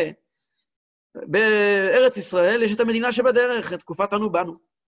כנראה, בארץ ישראל יש את המדינה שבדרך, את תקופת אנו בנו.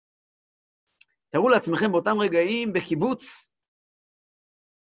 תראו לעצמכם באותם רגעים בקיבוץ,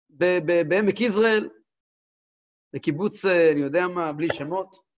 בעמק יזרעאל, בקיבוץ, אני יודע מה, בלי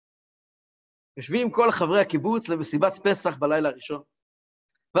שמות, יושבים כל חברי הקיבוץ למסיבת פסח בלילה הראשון,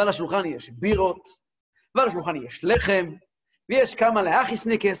 ועל השולחן יש בירות, ועל השולחן יש לחם, ויש כמה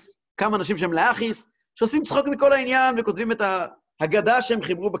לאחיסניקס, כמה אנשים שהם לאחיס, שעושים צחוק מכל העניין וכותבים את ההגדה שהם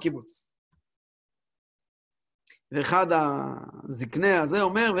חיברו בקיבוץ. ואחד הזקני הזה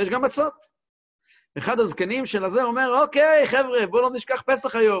אומר, ויש גם מצות, אחד הזקנים של הזה אומר, אוקיי, חבר'ה, בואו לא נשכח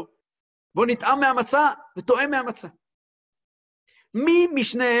פסח היום, בואו נטעם מהמצה וטועם מהמצה. מי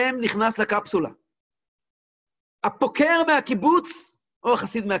משניהם נכנס לקפסולה? הפוקר מהקיבוץ או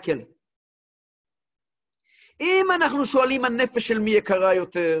החסיד מהכלא? אם אנחנו שואלים הנפש של מי יקרה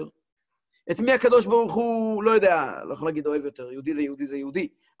יותר, את מי הקדוש ברוך הוא, לא יודע, לא יכול להגיד אוהב יותר, יהודי זה יהודי זה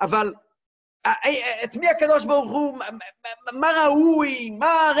יהודי, אבל את מי הקדוש ברוך הוא, מה ראוי,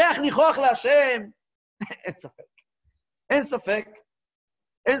 מה ריח ניחוח להשם? אין ספק. אין ספק.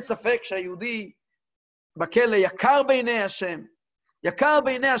 אין ספק שהיהודי בכלא יקר בעיני השם. יקר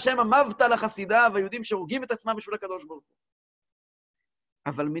בעיני השם המאבטה לחסידה, והיהודים שהורגים את עצמם בשביל הקדוש ברוך הוא.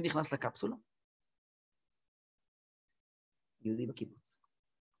 אבל מי נכנס לקפסולה? יהודי בקיבוץ.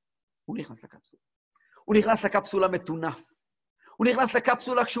 הוא נכנס לקפסולה. הוא נכנס לקפסולה מטונף. הוא נכנס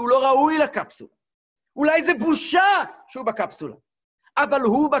לקפסולה כשהוא לא ראוי לקפסולה. אולי זה בושה שהוא בקפסולה. אבל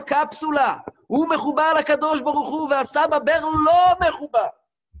הוא בקפסולה. הוא מחובר לקדוש ברוך הוא, והסבא בר לא מחובר.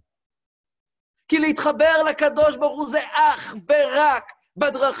 כי להתחבר לקדוש ברוך הוא זה אך ורק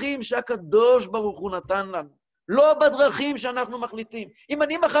בדרכים שהקדוש ברוך הוא נתן לנו. לא בדרכים שאנחנו מחליטים. אם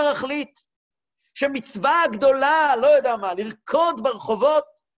אני מחר אחליט שמצווה גדולה, לא יודע מה, לרקוד ברחובות,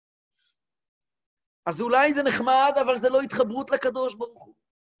 אז אולי זה נחמד, אבל זה לא התחברות לקדוש ברוך הוא.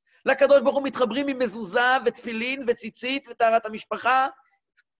 לקדוש ברוך הוא מתחברים עם מזוזה ותפילין וציצית וטהרת המשפחה,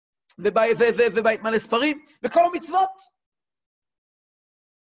 ובית מלא ספרים, וכל המצוות.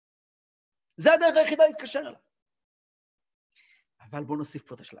 זה הדרך היחידה להתקשר אליו. אבל בואו נוסיף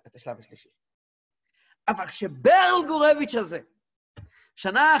פה את השלב השלישי. אבל כשברל גורביץ' הזה,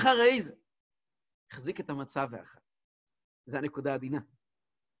 שנה אחרי זה, החזיק את המצה ואכל. זו הנקודה העדינה.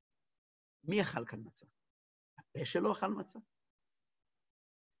 מי אכל כאן מצה? הפה שלו אכל מצה.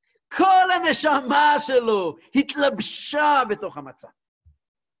 כל הנשמה שלו התלבשה בתוך המצה.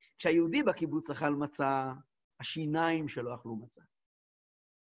 כשהיהודי בקיבוץ אכל מצה, השיניים שלו אכלו מצה.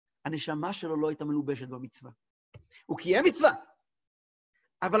 הנשמה שלו לא הייתה מלובשת במצווה. הוא קיים מצווה,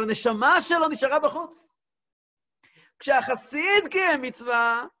 אבל הנשמה שלו נשארה בחוץ. כשהחסיד קיים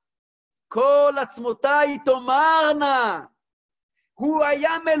מצווה, כל עצמותיי תאמרנה. הוא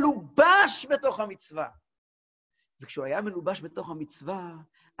היה מלובש בתוך המצווה. וכשהוא היה מלובש בתוך המצווה,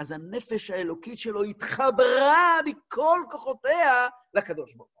 אז הנפש האלוקית שלו התחברה מכל כוחותיה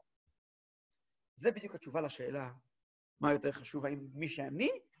לקדוש ברוך הוא. זה בדיוק התשובה לשאלה, מה יותר חשוב, האם מי שאני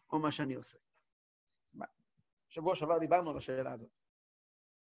או מה שאני עושה. שבוע שעבר דיברנו על השאלה הזאת.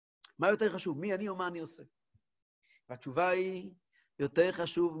 מה יותר חשוב, מי אני או מה אני עושה? והתשובה היא, יותר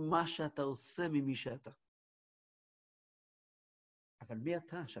חשוב מה שאתה עושה ממי שאתה. אבל מי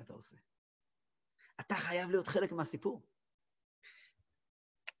אתה שאתה עושה? אתה חייב להיות חלק מהסיפור.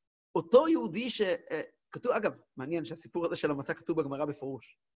 אותו יהודי שכתוב, אגב, מעניין שהסיפור הזה של המצה כתוב בגמרא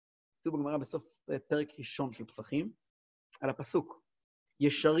בפירוש. כתוב בגמרא בסוף פרק ראשון של פסחים, על הפסוק.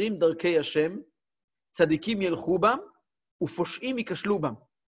 ישרים דרכי השם, צדיקים ילכו בם, ופושעים ייכשלו בם.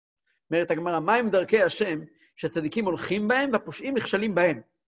 אומרת הגמרא, מה הם דרכי השם שצדיקים הולכים בהם והפושעים נכשלים בהם?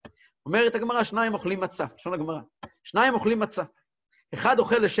 אומרת הגמרא, שניים אוכלים מצה. שון הגמרא. שניים אוכלים מצה. אחד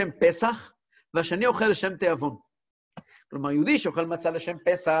אוכל לשם פסח, והשני אוכל לשם תיאבון. כלומר, יהודי שאוכל מצה לשם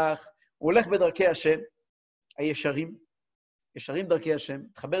פסח, הוא הולך בדרכי השם, הישרים, ישרים דרכי השם,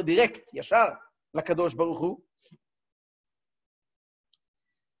 תחבר דירקט, ישר, לקדוש ברוך הוא,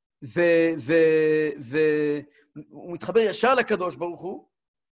 והוא מתחבר ישר לקדוש ברוך הוא,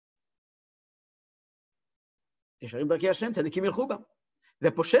 ישרים דרכי השם, צדיקים ילכו בם.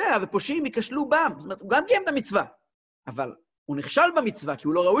 ופושע ופושעים ייכשלו בם. זאת אומרת, הוא גם קיים את המצווה, אבל הוא נכשל במצווה, כי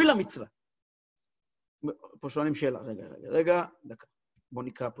הוא לא ראוי למצווה. פה שואלים שאלה, רגע, דקה. בואו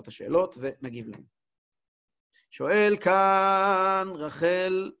נקרא פה את השאלות ונגיב להם. שואל כאן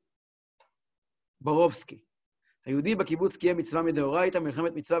רחל ברובסקי. היהודי בקיבוץ קיים מצווה מדאורייתא,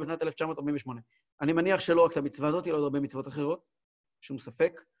 מלחמת מצווה בשנת 1948. אני מניח שלא רק את המצווה הזאת, אלא עוד הרבה מצוות אחרות, שום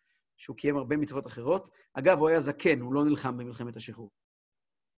ספק, שהוא קיים הרבה מצוות אחרות. אגב, הוא היה זקן, הוא לא נלחם במלחמת השחרור.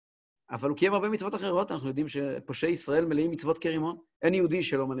 אבל הוא קיים הרבה מצוות אחרות, אנחנו יודעים שפושעי ישראל מלאים מצוות כרימון. אין יהודי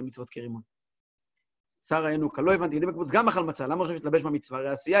שלא מלא מצוות כרימון. שר הענוק, לא הבנתי, יהודי בקיבוץ גם אכל מצה, למה חושב להתלבש במצווה? הרי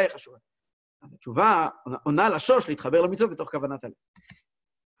העשייה היא חשובה. התשובה עונה לשוש להתחבר למצוות בתוך כוונת הלב.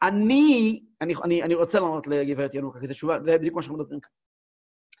 אני רוצה לענות לגברת ינוקה, כי זו תשובה, זה בדיוק מה שאנחנו מדברים כאן.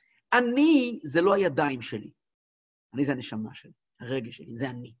 אני זה לא הידיים שלי. אני זה הנשמה שלי, הרגש שלי, זה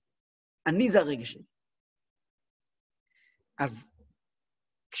אני. אני זה הרגש שלי. אז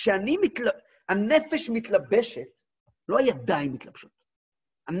הנפש מתלבשת, לא הידיים מתלבשות.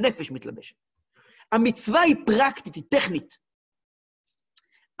 הנפש מתלבשת. המצווה היא פרקטית, היא טכנית.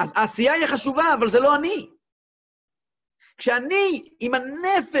 אז העשייה היא חשובה, אבל זה לא אני. כשאני עם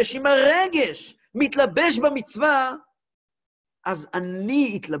הנפש, עם הרגש, מתלבש במצווה, אז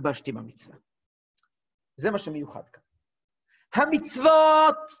אני התלבשתי במצווה. זה מה שמיוחד כאן.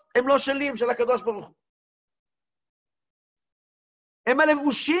 המצוות הם לא שלי, הם של הקדוש ברוך הוא. הם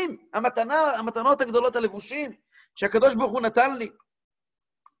הלבושים, המתנות הגדולות הלבושים, שהקדוש ברוך הוא נתן לי.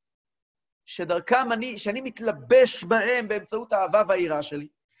 שדרכם שאני מתלבש בהם באמצעות האהבה והיראה שלי,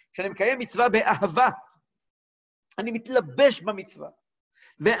 שאני מקיים מצווה באהבה, אני מתלבש במצווה.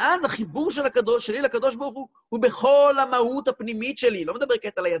 ואז החיבור שלי לקדוש ברוך הוא בכל המהות הפנימית שלי, לא מדבר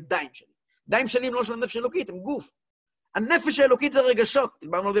כעת על הידיים שלי. ידיים שלי הם לא של הנפש האלוקית, הם גוף. הנפש האלוקית זה רגשות,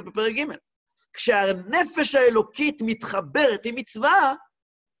 דיברנו על זה בפרק ג'. כשהנפש האלוקית מתחברת עם מצווה,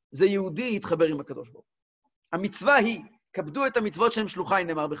 זה יהודי יתחבר עם הקדוש ברוך הוא. המצווה היא, כבדו את המצוות שהם שלוחי,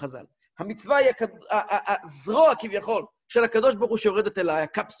 נאמר בחז"ל. המצווה היא הזרוע כביכול של הקדוש ברוך הוא שיורדת אליי,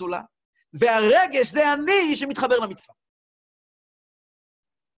 הקפסולה, והרגש זה אני שמתחבר למצווה.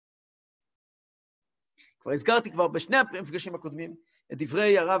 כבר הזכרתי בשני המפגשים הקודמים את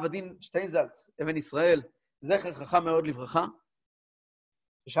דברי הרב הדין שטיינזלץ, אבן ישראל, זכר חכם מאוד לברכה,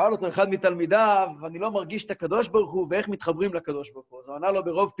 ששאל אותו אחד מתלמידיו, אני לא מרגיש את הקדוש ברוך הוא, ואיך מתחברים לקדוש ברוך הוא? אז הוא ענה לו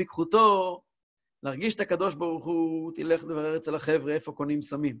ברוב פיקחותו, להרגיש את הקדוש ברוך הוא, תלך לברר אצל החבר'ה איפה קונים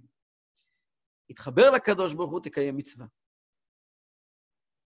סמים. התחבר לקדוש ברוך הוא, תקיים מצווה.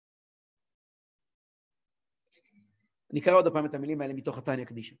 אני אקרא עוד הפעם את המילים האלה מתוך התניא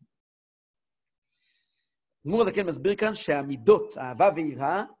קדישא. אדמו"ר הזקן מסביר כאן שהמידות, האהבה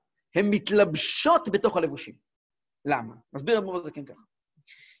ויראה, הן מתלבשות בתוך הלבושים. למה? מסביר אדמו"ר הזקן ככה.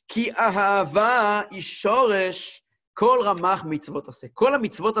 כי האהבה היא שורש כל רמ"ח מצוות עשה. כל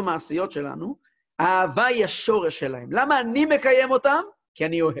המצוות המעשיות שלנו, האהבה היא השורש שלהם. למה אני מקיים אותם? כי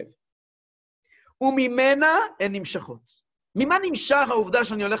אני אוהב. וממנה הן נמשכות. ממה נמשך העובדה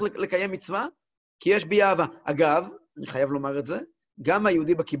שאני הולך לקיים מצווה? כי יש בי אהבה. אגב, אני חייב לומר את זה, גם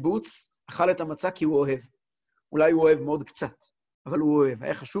היהודי בקיבוץ אכל את המצה כי הוא אוהב. אולי הוא אוהב מאוד קצת, אבל הוא אוהב.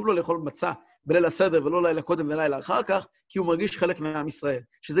 היה חשוב לו לאכול מצה בליל הסדר ולא לילה קודם ולילה אחר כך, כי הוא מרגיש חלק מעם ישראל,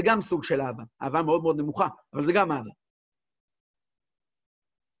 שזה גם סוג של אהבה. אהבה מאוד מאוד נמוכה, אבל זה גם אהבה.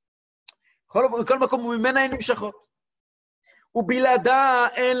 בכל מקום וממנה הן נמשכות. ובלעדה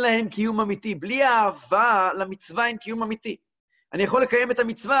אין להם קיום אמיתי. בלי האהבה למצווה אין קיום אמיתי. אני יכול לקיים את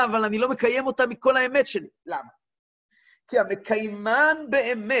המצווה, אבל אני לא מקיים אותה מכל האמת שלי. למה? כי המקיימן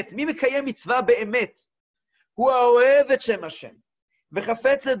באמת, מי מקיים מצווה באמת? הוא האוהב את שם השם,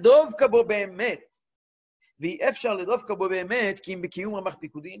 וחפץ לדבקה בו באמת. ואי אפשר לדבקה בו באמת, כי אם בקיום רמ"ח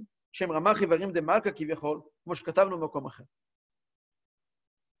פיקודין, שם רמ"ח איברים דמלכה כביכול, כמו שכתבנו במקום אחר.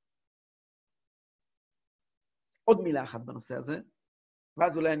 עוד מילה אחת בנושא הזה,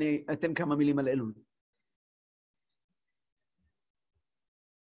 ואז אולי אני אתן כמה מילים על אלול.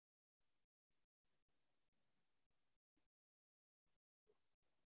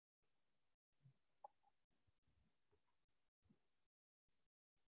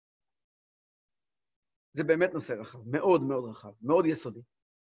 זה באמת נושא רחב, מאוד מאוד רחב, מאוד יסודי.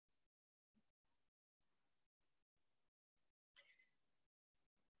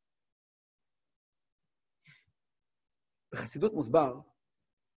 בחסידות מוסבר,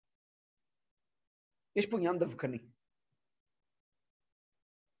 יש פה עניין דווקני.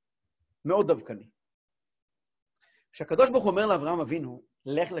 מאוד דווקני. כשהקדוש ברוך הוא אומר לאברהם אבינו,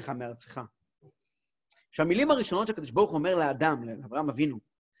 לך לך מארצך. שהמילים הראשונות שהקדוש ברוך הוא אומר לאדם, לאברהם אבינו,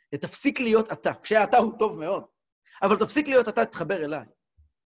 זה תפסיק להיות אתה. כשאתה הוא טוב מאוד, אבל תפסיק להיות אתה, תתחבר אליי.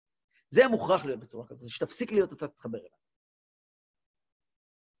 זה מוכרח להיות בצורה כזאת, שתפסיק להיות אתה, תתחבר אליי.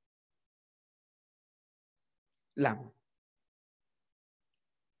 למה?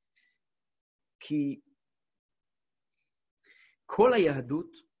 כי כל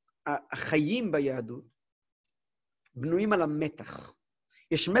היהדות, החיים ביהדות, בנויים על המתח.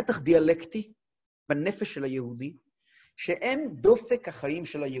 יש מתח דיאלקטי בנפש של היהודי, שאין דופק החיים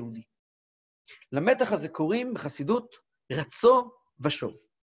של היהודי. למתח הזה קוראים בחסידות רצו ושוב.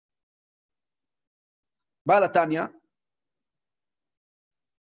 בעל תניא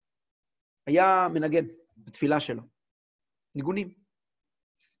היה מנגן בתפילה שלו. ניגונים.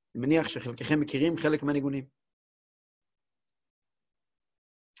 אני מניח שחלקכם מכירים חלק מהניגונים.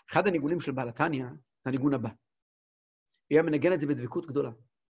 אחד הניגונים של בעל תניא זה הניגון הבא. הוא היה מנגן את זה בדבקות גדולה.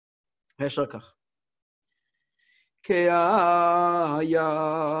 וישר כך. כאייל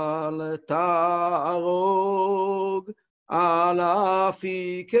תערוג על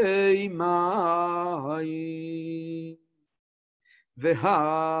אפיקי מים,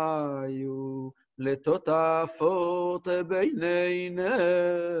 והיו לטוטפות בין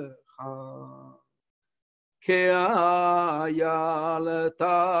עיניך. כאייל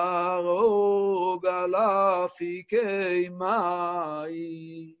תערוג על אפיקי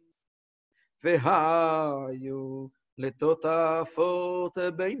מים, והיו לטוטפות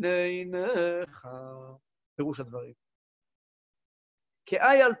בין עיניך. פירוש הדברים.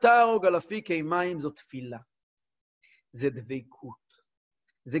 כאייל תערוג על אפיקי מים זו תפילה. זה דבקות.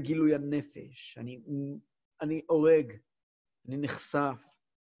 זה גילוי הנפש. אני הורג, אני נחשף,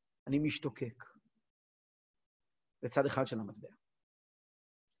 אני משתוקק. בצד אחד של המטבע.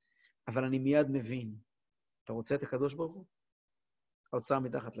 אבל אני מיד מבין, אתה רוצה את הקדוש ברוך הוא? האוצר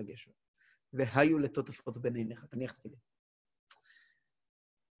מתחת לגשר. והיו לטוטפות בין עיניך, תניח תפילין.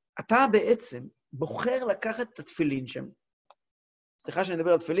 אתה בעצם בוחר לקחת את התפילין שם. סליחה שאני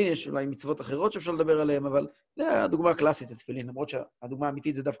מדבר על תפילין, יש אולי מצוות אחרות שאפשר לדבר עליהן, אבל זה הדוגמה הקלאסית, התפילין, למרות שהדוגמה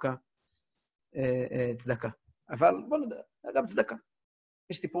האמיתית זה דווקא צדקה. אבל בוא נדבר, גם צדקה.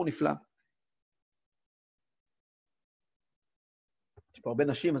 יש סיפור נפלא. יש פה הרבה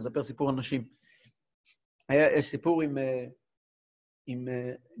נשים, אז אספר סיפור על נשים. יש סיפור עם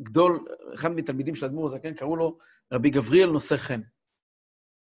גדול, אחד מתלמידים של אדמו"ר הזקן, קראו לו רבי גבריאל נושא חן.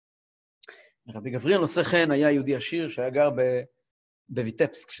 רבי גבריאל נושא חן היה יהודי עשיר שהיה גר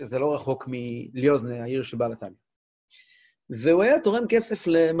בויטפסק, שזה לא רחוק מליוזנה, העיר של בעל תניא. והוא היה תורם כסף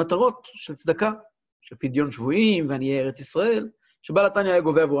למטרות של צדקה, של פדיון שבויים ועניי ארץ ישראל, שבעל תניא היה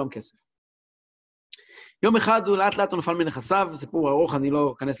גובה עבורם כסף. יום אחד הוא לאט לאט הוא נפל מנכסיו, סיפור ארוך, אני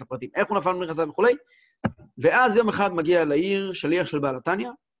לא אכנס לפרטים, איך הוא נפל מנכסיו וכולי, ואז יום אחד מגיע לעיר שליח של בעל תניא,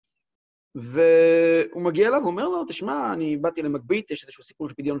 והוא מגיע אליו ואומר לו, תשמע, אני באתי למגבית, יש איזשהו סיפור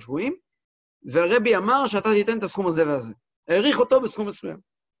של פדיון שבויים, והרבי אמר שאתה תיתן את הסכום הזה והזה. העריך אותו בסכום מסוים.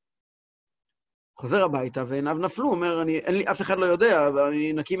 חוזר הביתה ועיניו נפלו, אומר, אף אחד לא יודע, אבל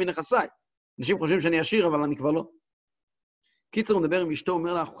אני נקי מנכסיי. אנשים חושבים שאני עשיר, אבל אני כבר לא. קיצר, הוא מדבר עם אשתו,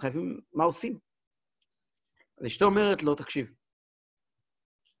 אומר לה, אנחנו חייבים, מה עושים? אז אשתו אומרת לו, תקשיב,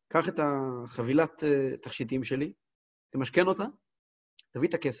 קח את החבילת תכשיטים שלי, תמשכן אותה, תביא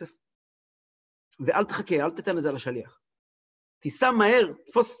את הכסף, ואל תחכה, אל תתן את זה לשליח. תיסע מהר,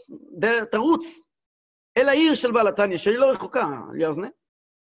 תרוץ אל העיר של בעל תניא, שהיא לא רחוקה, ליאזנה,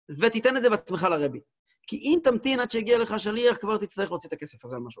 ותיתן את זה בעצמך לרבי. כי אם תמתין עד שהגיע לך שליח, כבר תצטרך להוציא את הכסף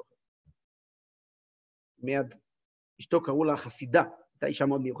הזה על משהו אחר. מיד אשתו קראו לה חסידה, הייתה אישה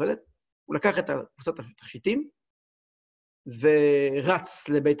מאוד מיוחדת, הוא לקח את קופסת התכשיטים, ורץ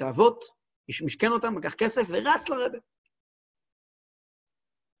לבית האבות, משכן אותם, לקח כסף, ורץ לרבי.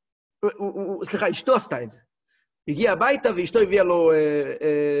 סליחה, אשתו עשתה את זה. הגיע הביתה, ואשתו הביאה לו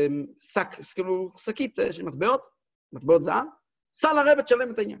שקית של מטבעות זהב, סע לרבי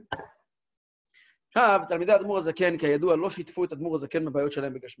תשלם את העניין. עכשיו, תלמידי האדמו"ר הזקן, כידוע, לא שיתפו את האדמו"ר הזקן בבעיות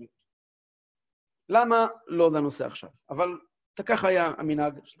שלהם בגשמיות. למה? לא זה הנושא עכשיו. אבל ככה היה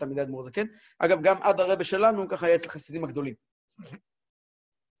המנהג של תלמידי האדמו"ר הזקן. אגב, גם עד הרבי שלנו, ככה היה אצל החסידים הגדולים.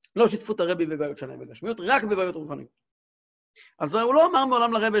 לא שיתפו את הרבי בבעיות שלהם בגשמיות, רק בבעיות רוחניות. אז הוא לא אמר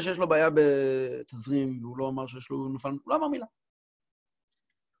מעולם לרבי שיש לו בעיה בתזרים, והוא לא אמר שיש לו נפל, הוא לא אמר מילה.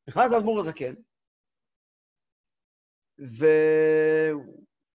 נכנס לאדמו"ר הזקן,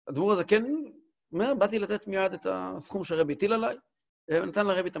 והאדמו"ר הזקן אומר, באתי לתת מיד את הסכום שהרבי הטיל עליי, ונתן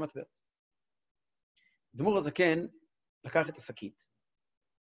לרבי את המטבעות. האדמו"ר הזקן לקח את השקית,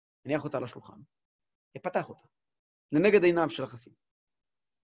 הניח אותה על השולחן, ופתח אותה, לנגד עיניו של החסיד.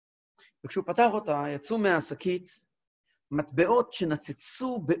 וכשהוא פתח אותה, יצאו מהשקית מטבעות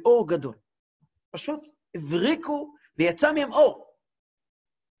שנצצו באור גדול. פשוט הבריקו ויצא מהם אור.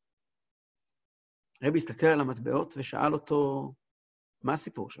 הרבי הסתכל על המטבעות ושאל אותו, מה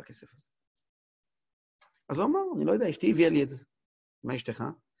הסיפור של הכסף הזה? אז הוא אמר, אני לא יודע, אשתי הביאה לי את זה. מה אשתך?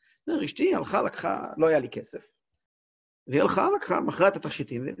 אשתי הלכה, לקחה, לא היה לי כסף. והיא הלכה, לקחה, מכרה את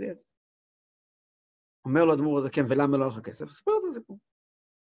התכשיטים והביאה את זה. אומר לו האדמו"ר הזקן, ולמה לא הלכה כסף? ספר את הסיפור.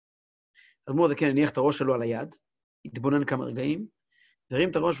 האדמו"ר הזקן הניח את הראש שלו על היד, התבונן כמה רגעים,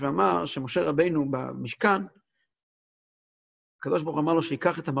 והרים את הראש ואמר שמשה רבינו במשכן, הקדוש ברוך הוא אמר לו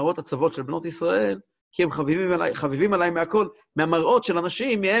שיקח את המראות הצוות של בנות ישראל, כי הם חביבים עליי מהכל, מהמראות של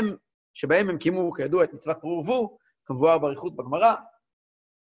אנשים, שבהם הם קימו, כידוע, את מצוות פרו ורבו, כמבואר באריכות בגמרא,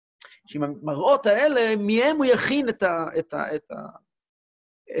 שעם המראות האלה, מהם הוא יכין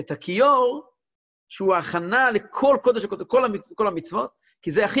את הכיור, שהוא ההכנה לכל קודש, כל המצוות,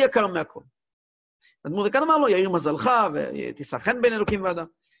 כי זה הכי יקר מהכל. האדמו"ר הזקן אמר לו, יאיר מזלך, ותישא חן בין אלוקים ואדם.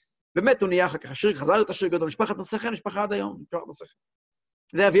 באמת הוא נהיה אחר כך עשיר, חזר להיות עשיר גדול, משפחת נושא חן, משפחה עד היום, משפחת נושא חן.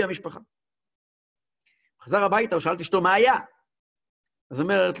 זה אבי המשפחה. חזר הביתה, הוא שאל את אשתו, מה היה? אז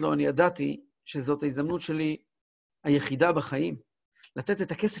אומרת לו, אני ידעתי שזאת ההזדמנות שלי היחידה בחיים, לתת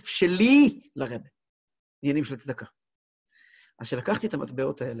את הכסף שלי לרבי, עניינים של צדקה. אז כשלקחתי את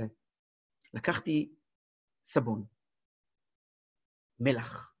המטבעות האלה, לקחתי סבון,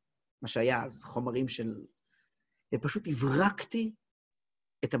 מלח, מה שהיה אז, חומרים של... ופשוט הברקתי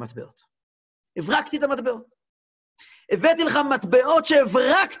את המטבעות. הברקתי את המטבעות. הבאתי לך מטבעות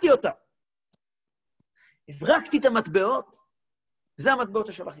שהברקתי אותם. הברקתי את המטבעות, וזה המטבעות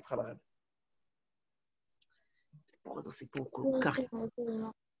ששלחתי איתך לרבי. הסיפור הזה הוא סיפור כל כך...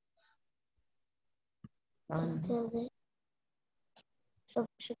 עכשיו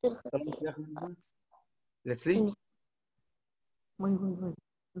שתל חצי. זה אצלי? וואי.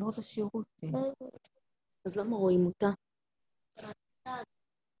 לא רוצה שיעור אותי. אז למה רואים אותה?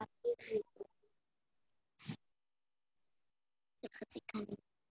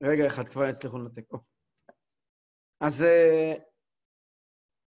 רגע אחד, כבר הצליחו לנתק. אז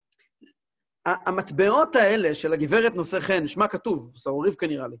המטבעות האלה של הגברת נושא חן, שמה כתוב, שרה רבקה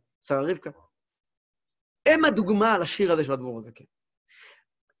נראה לי, שרה רבקה, הם הדוגמה על השיר הזה של האדמו"ר הזקן.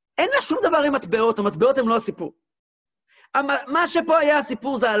 אין לה שום דבר עם מטבעות, המטבעות הם לא הסיפור. מה שפה היה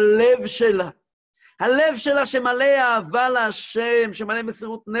הסיפור זה הלב שלה. הלב שלה שמלא אהבה להשם, שמלא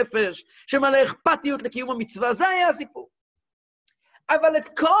מסירות נפש, שמלא אכפתיות לקיום המצווה, זה היה הסיפור. אבל את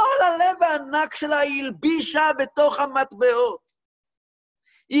כל הלב הענק שלה היא הלבישה בתוך המטבעות.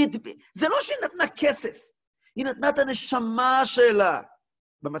 זה לא שהיא נתנה כסף, היא נתנה את הנשמה שלה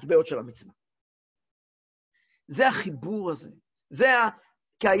במטבעות של המצווה. זה החיבור הזה.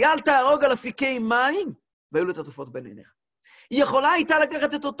 כי היה אל תהרוג על אפיקי מים, והיו לו את התופעות בין עיניך. היא יכולה הייתה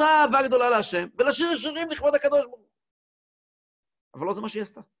לקחת את אותה אהבה גדולה להשם, ולשיר שירים לכבוד הקדוש ברוך הוא. אבל לא זה מה שהיא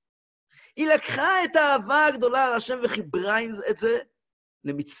עשתה. היא לקחה את האהבה הגדולה להשם וחיברה את זה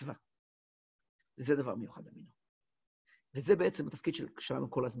למצווה. וזה דבר מיוחד במינו. וזה בעצם התפקיד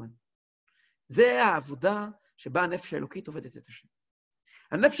שלנו כל הזמן. זה העבודה שבה הנפש האלוקית עובדת את השם.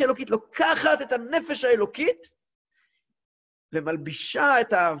 הנפש האלוקית לוקחת את הנפש האלוקית ומלבישה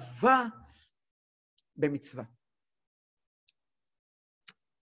את האהבה במצווה.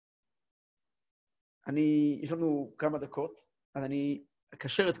 יש לנו כמה דקות, אז אני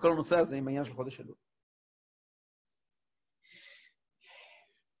אקשר את כל הנושא הזה עם העניין של חודש אלול.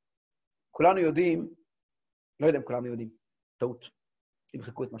 כולנו יודעים, לא יודע אם כולנו יודעים, טעות,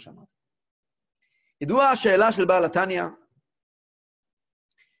 תמחקו את מה שאמרת. ידוע השאלה של בעל תניא,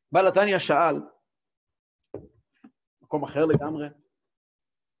 בעל תניא שאל, מקום אחר לגמרי,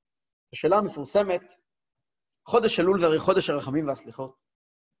 השאלה המפורסמת, חודש אלול והרי חודש הרחמים והסליחות,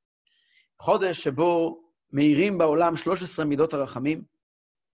 חודש שבו מאירים בעולם 13 מידות הרחמים,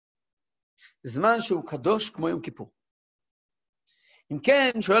 זמן שהוא קדוש כמו יום כיפור. אם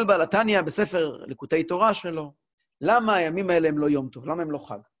כן, שואל בעל תניא בספר ליקוטי תורה שלו, למה הימים האלה הם לא יום טוב? למה הם לא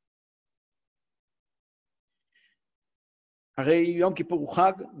חג? הרי יום כיפור הוא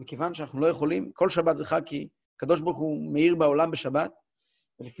חג, מכיוון שאנחנו לא יכולים, כל שבת זה חג, כי הקדוש ברוך הוא מאיר בעולם בשבת,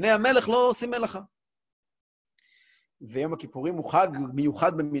 ולפני המלך לא עושים מלאכה. ויום הכיפורים הוא חג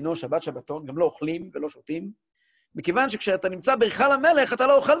מיוחד במינו, שבת שבתון, גם לא אוכלים ולא שותים, מכיוון שכשאתה נמצא בהיכל המלך, אתה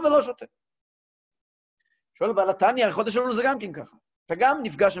לא אוכל ולא שותה. שואל בעל תניא, חודש אלול זה גם כן ככה. אתה גם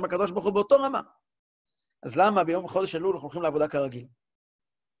נפגש עם הקדוש ברוך הוא באותו רמה. אז למה ביום חודש אלול אנחנו הולכים לעבודה כרגיל?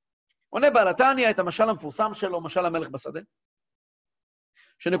 עונה בעל תניא את המשל המפורסם שלו, משל המלך בשדה.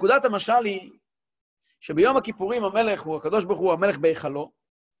 שנקודת המשל היא שביום הכיפורים המלך הוא, הקדוש ברוך הוא המלך בהיכלו,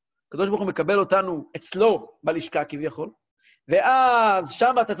 הקדוש ברוך הוא מקבל אותנו אצלו בלשכה כביכול, ואז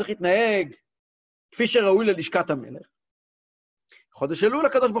שם אתה צריך להתנהג כפי שראוי ללשכת המלך. חודש אלול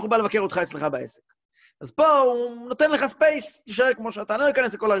הקדוש ברוך הוא בא לבקר אותך אצלך בעסק. אז פה הוא נותן לך ספייס, תישאר כמו שאתה, אני לא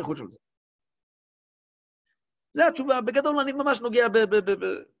אכנס לכל האריכות של זה. זה התשובה, בגדול אני ממש נוגע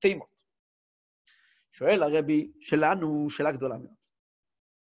בטעימות. שואל הרבי שלנו, שאלה גדולה מאוד.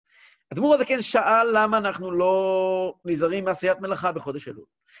 אדמו"ר הזקן שאל למה אנחנו לא נזהרים מעשיית מלאכה בחודש אלול,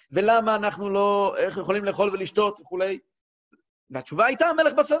 ולמה אנחנו לא יכולים לאכול ולשתות וכולי. והתשובה הייתה,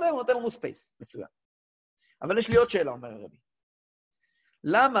 המלך בשדה, הוא נותן לנו ספייס, מצוין. אבל יש לי עוד שאלה, אומר הרבי.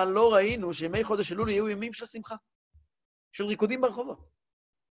 למה לא ראינו שימי חודש אלול יהיו ימים של שמחה, של ריקודים ברחובות?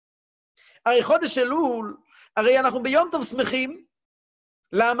 הרי חודש אלול, הרי אנחנו ביום טוב שמחים,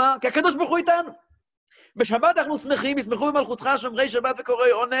 למה? כי הקדוש ברוך הוא איתנו. בשבת אנחנו שמחים, ישמחו במלכותך שומרי שבת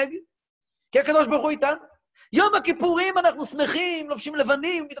וקוראי עונג, כי הקדוש ברוך הוא איתנו. יום הכיפורים אנחנו שמחים, לובשים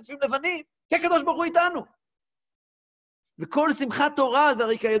לבנים, מתעטפים לבנים, כי הקדוש ברוך הוא איתנו. וכל שמחת תורה זה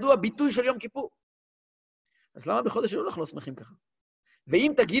הרי כידוע ביטוי של יום כיפור. אז למה בחודש אלול אנחנו לא שמחים ככה?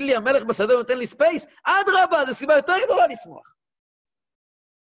 ואם תגיד לי המלך בשדה נותן לי ספייס, אדרבה, זו סיבה יותר גדולה לשמוח.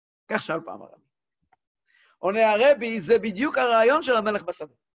 כך שאל פעם הרבי. עונה הרבי, זה בדיוק הרעיון של המלך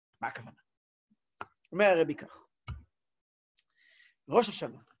בשדה. מה הכוונה? אומר הרבי כך. ראש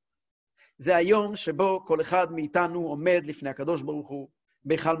השנה, זה היום שבו כל אחד מאיתנו עומד לפני הקדוש ברוך הוא,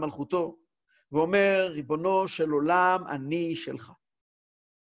 בהיכל מלכותו, ואומר, ריבונו של עולם, אני שלך.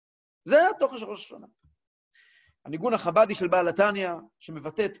 זה התוכן של ראש השנה. הניגון החבדי של בעל תניא,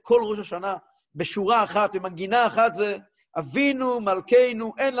 שמבטא את כל ראש השנה בשורה אחת ומנגינה אחת, זה אבינו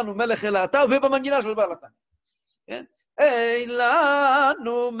מלכנו, אין לנו מלך אלא אתה, ובמנגינה של בעל תניא. כן? אין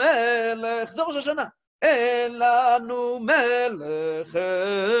לנו מלך, זה ראש השנה. אין לנו מלך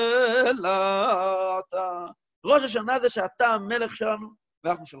אלא אתה. ראש השנה זה שאתה המלך שלנו,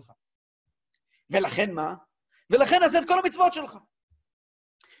 ואנחנו שלך. ולכן מה? ולכן נעשה את כל המצוות שלך.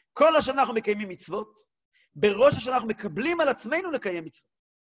 כל השנה אנחנו מקיימים מצוות, בראש השנה אנחנו מקבלים על עצמנו לקיים מצוות.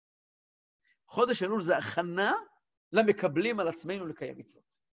 חודש אלול זה הכנה למקבלים על עצמנו לקיים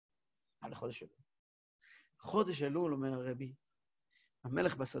מצוות. על חודש אלול. חודש אלול, אומר הרבי,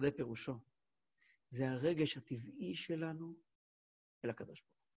 המלך בשדה פירושו, זה הרגש הטבעי שלנו אל הקדוש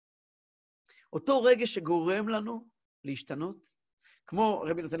ברוך הוא. אותו רגש שגורם לנו להשתנות, כמו,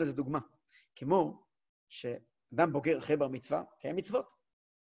 הרבי נותן לזה דוגמה, כמו שאדם בוגר אחרי בר מצווה, קיים מצוות.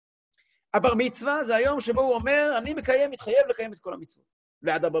 הבר מצווה זה היום שבו הוא אומר, אני מתחייב לקיים את כל המצוות.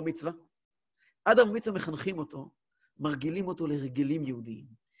 ועד הבר מצווה? עד הבר מצווה מחנכים אותו, מרגילים אותו לרגלים יהודיים,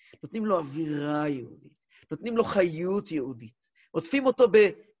 נותנים לו אווירה יהודית, נותנים לו חיות יהודית, עוטפים אותו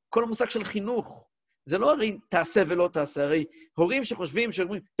בכל המושג של חינוך. זה לא הרי תעשה ולא תעשה, הרי הורים שחושבים,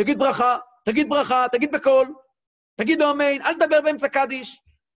 שאומרים, תגיד ברכה, תגיד בקול, תגיד אמן, אל תדבר באמצע קדיש.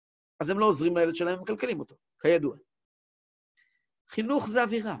 אז הם לא עוזרים לילד שלהם, הם מקלקלים אותו, כידוע. חינוך זה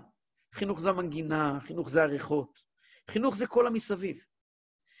אווירה, חינוך זה המנגינה, חינוך זה עריכות, חינוך זה כל המסביב.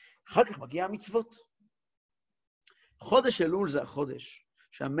 אחר כך מגיע המצוות. חודש אלול זה החודש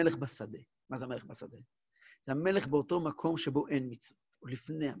שהמלך בשדה. מה זה המלך בשדה? זה המלך באותו מקום שבו אין מצוות, או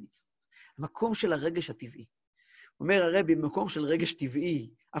לפני המצוות. המקום של הרגש הטבעי. אומר הרבי, במקום של רגש טבעי,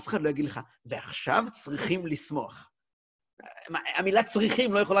 אף אחד לא יגיד לך, ועכשיו צריכים לשמוח. המילה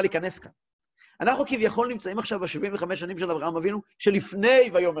צריכים לא יכולה להיכנס כאן. אנחנו כביכול נמצאים עכשיו ב-75 שנים של אברהם אבינו, שלפני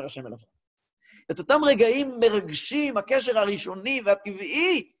ויאמר השם אל אברהם. את אותם רגעים מרגשים, הקשר הראשוני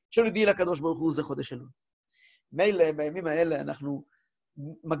והטבעי של ידידי לקדוש ברוך הוא, זה חודש אלול. מילא, בימים האלה אנחנו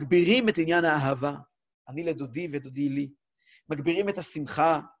מגבירים את עניין האהבה, אני לדודי ודודי לי, מגבירים את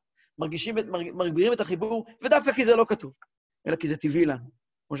השמחה, מגבירים את החיבור, ודווקא כי זה לא כתוב, אלא כי זה טבעי לנו.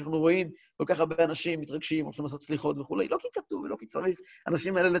 כמו שאנחנו רואים, כל כך הרבה אנשים מתרגשים, הולכים לעשות סליחות וכו', לא כי כתוב ולא כי צריך.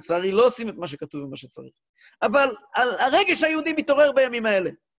 אנשים האלה לצערי לא עושים את מה שכתוב ומה שצריך. אבל הרגש היהודי מתעורר בימים האלה.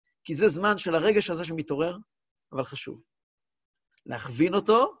 כי זה זמן של הרגש הזה שמתעורר, אבל חשוב. להכווין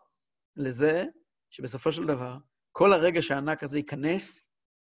אותו לזה שבסופו של דבר, כל הרגש הענק הזה ייכנס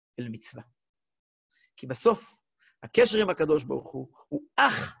אל מצווה. כי בסוף, הקשר עם הקדוש ברוך הוא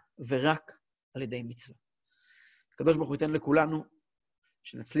אך ורק על ידי מצווה. הקדוש ברוך הוא ייתן לכולנו,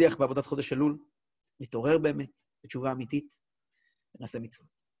 שנצליח בעבודת חודש אלול, להתעורר באמת, בתשובה אמיתית, ונעשה מצוות.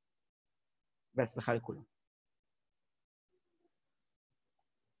 בהצלחה לכולם.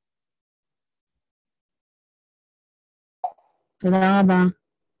 תודה רבה.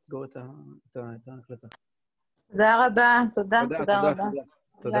 סגור את ההקלטה. תודה רבה, תודה רבה.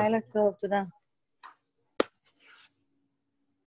 תודה. לילה טוב, תודה.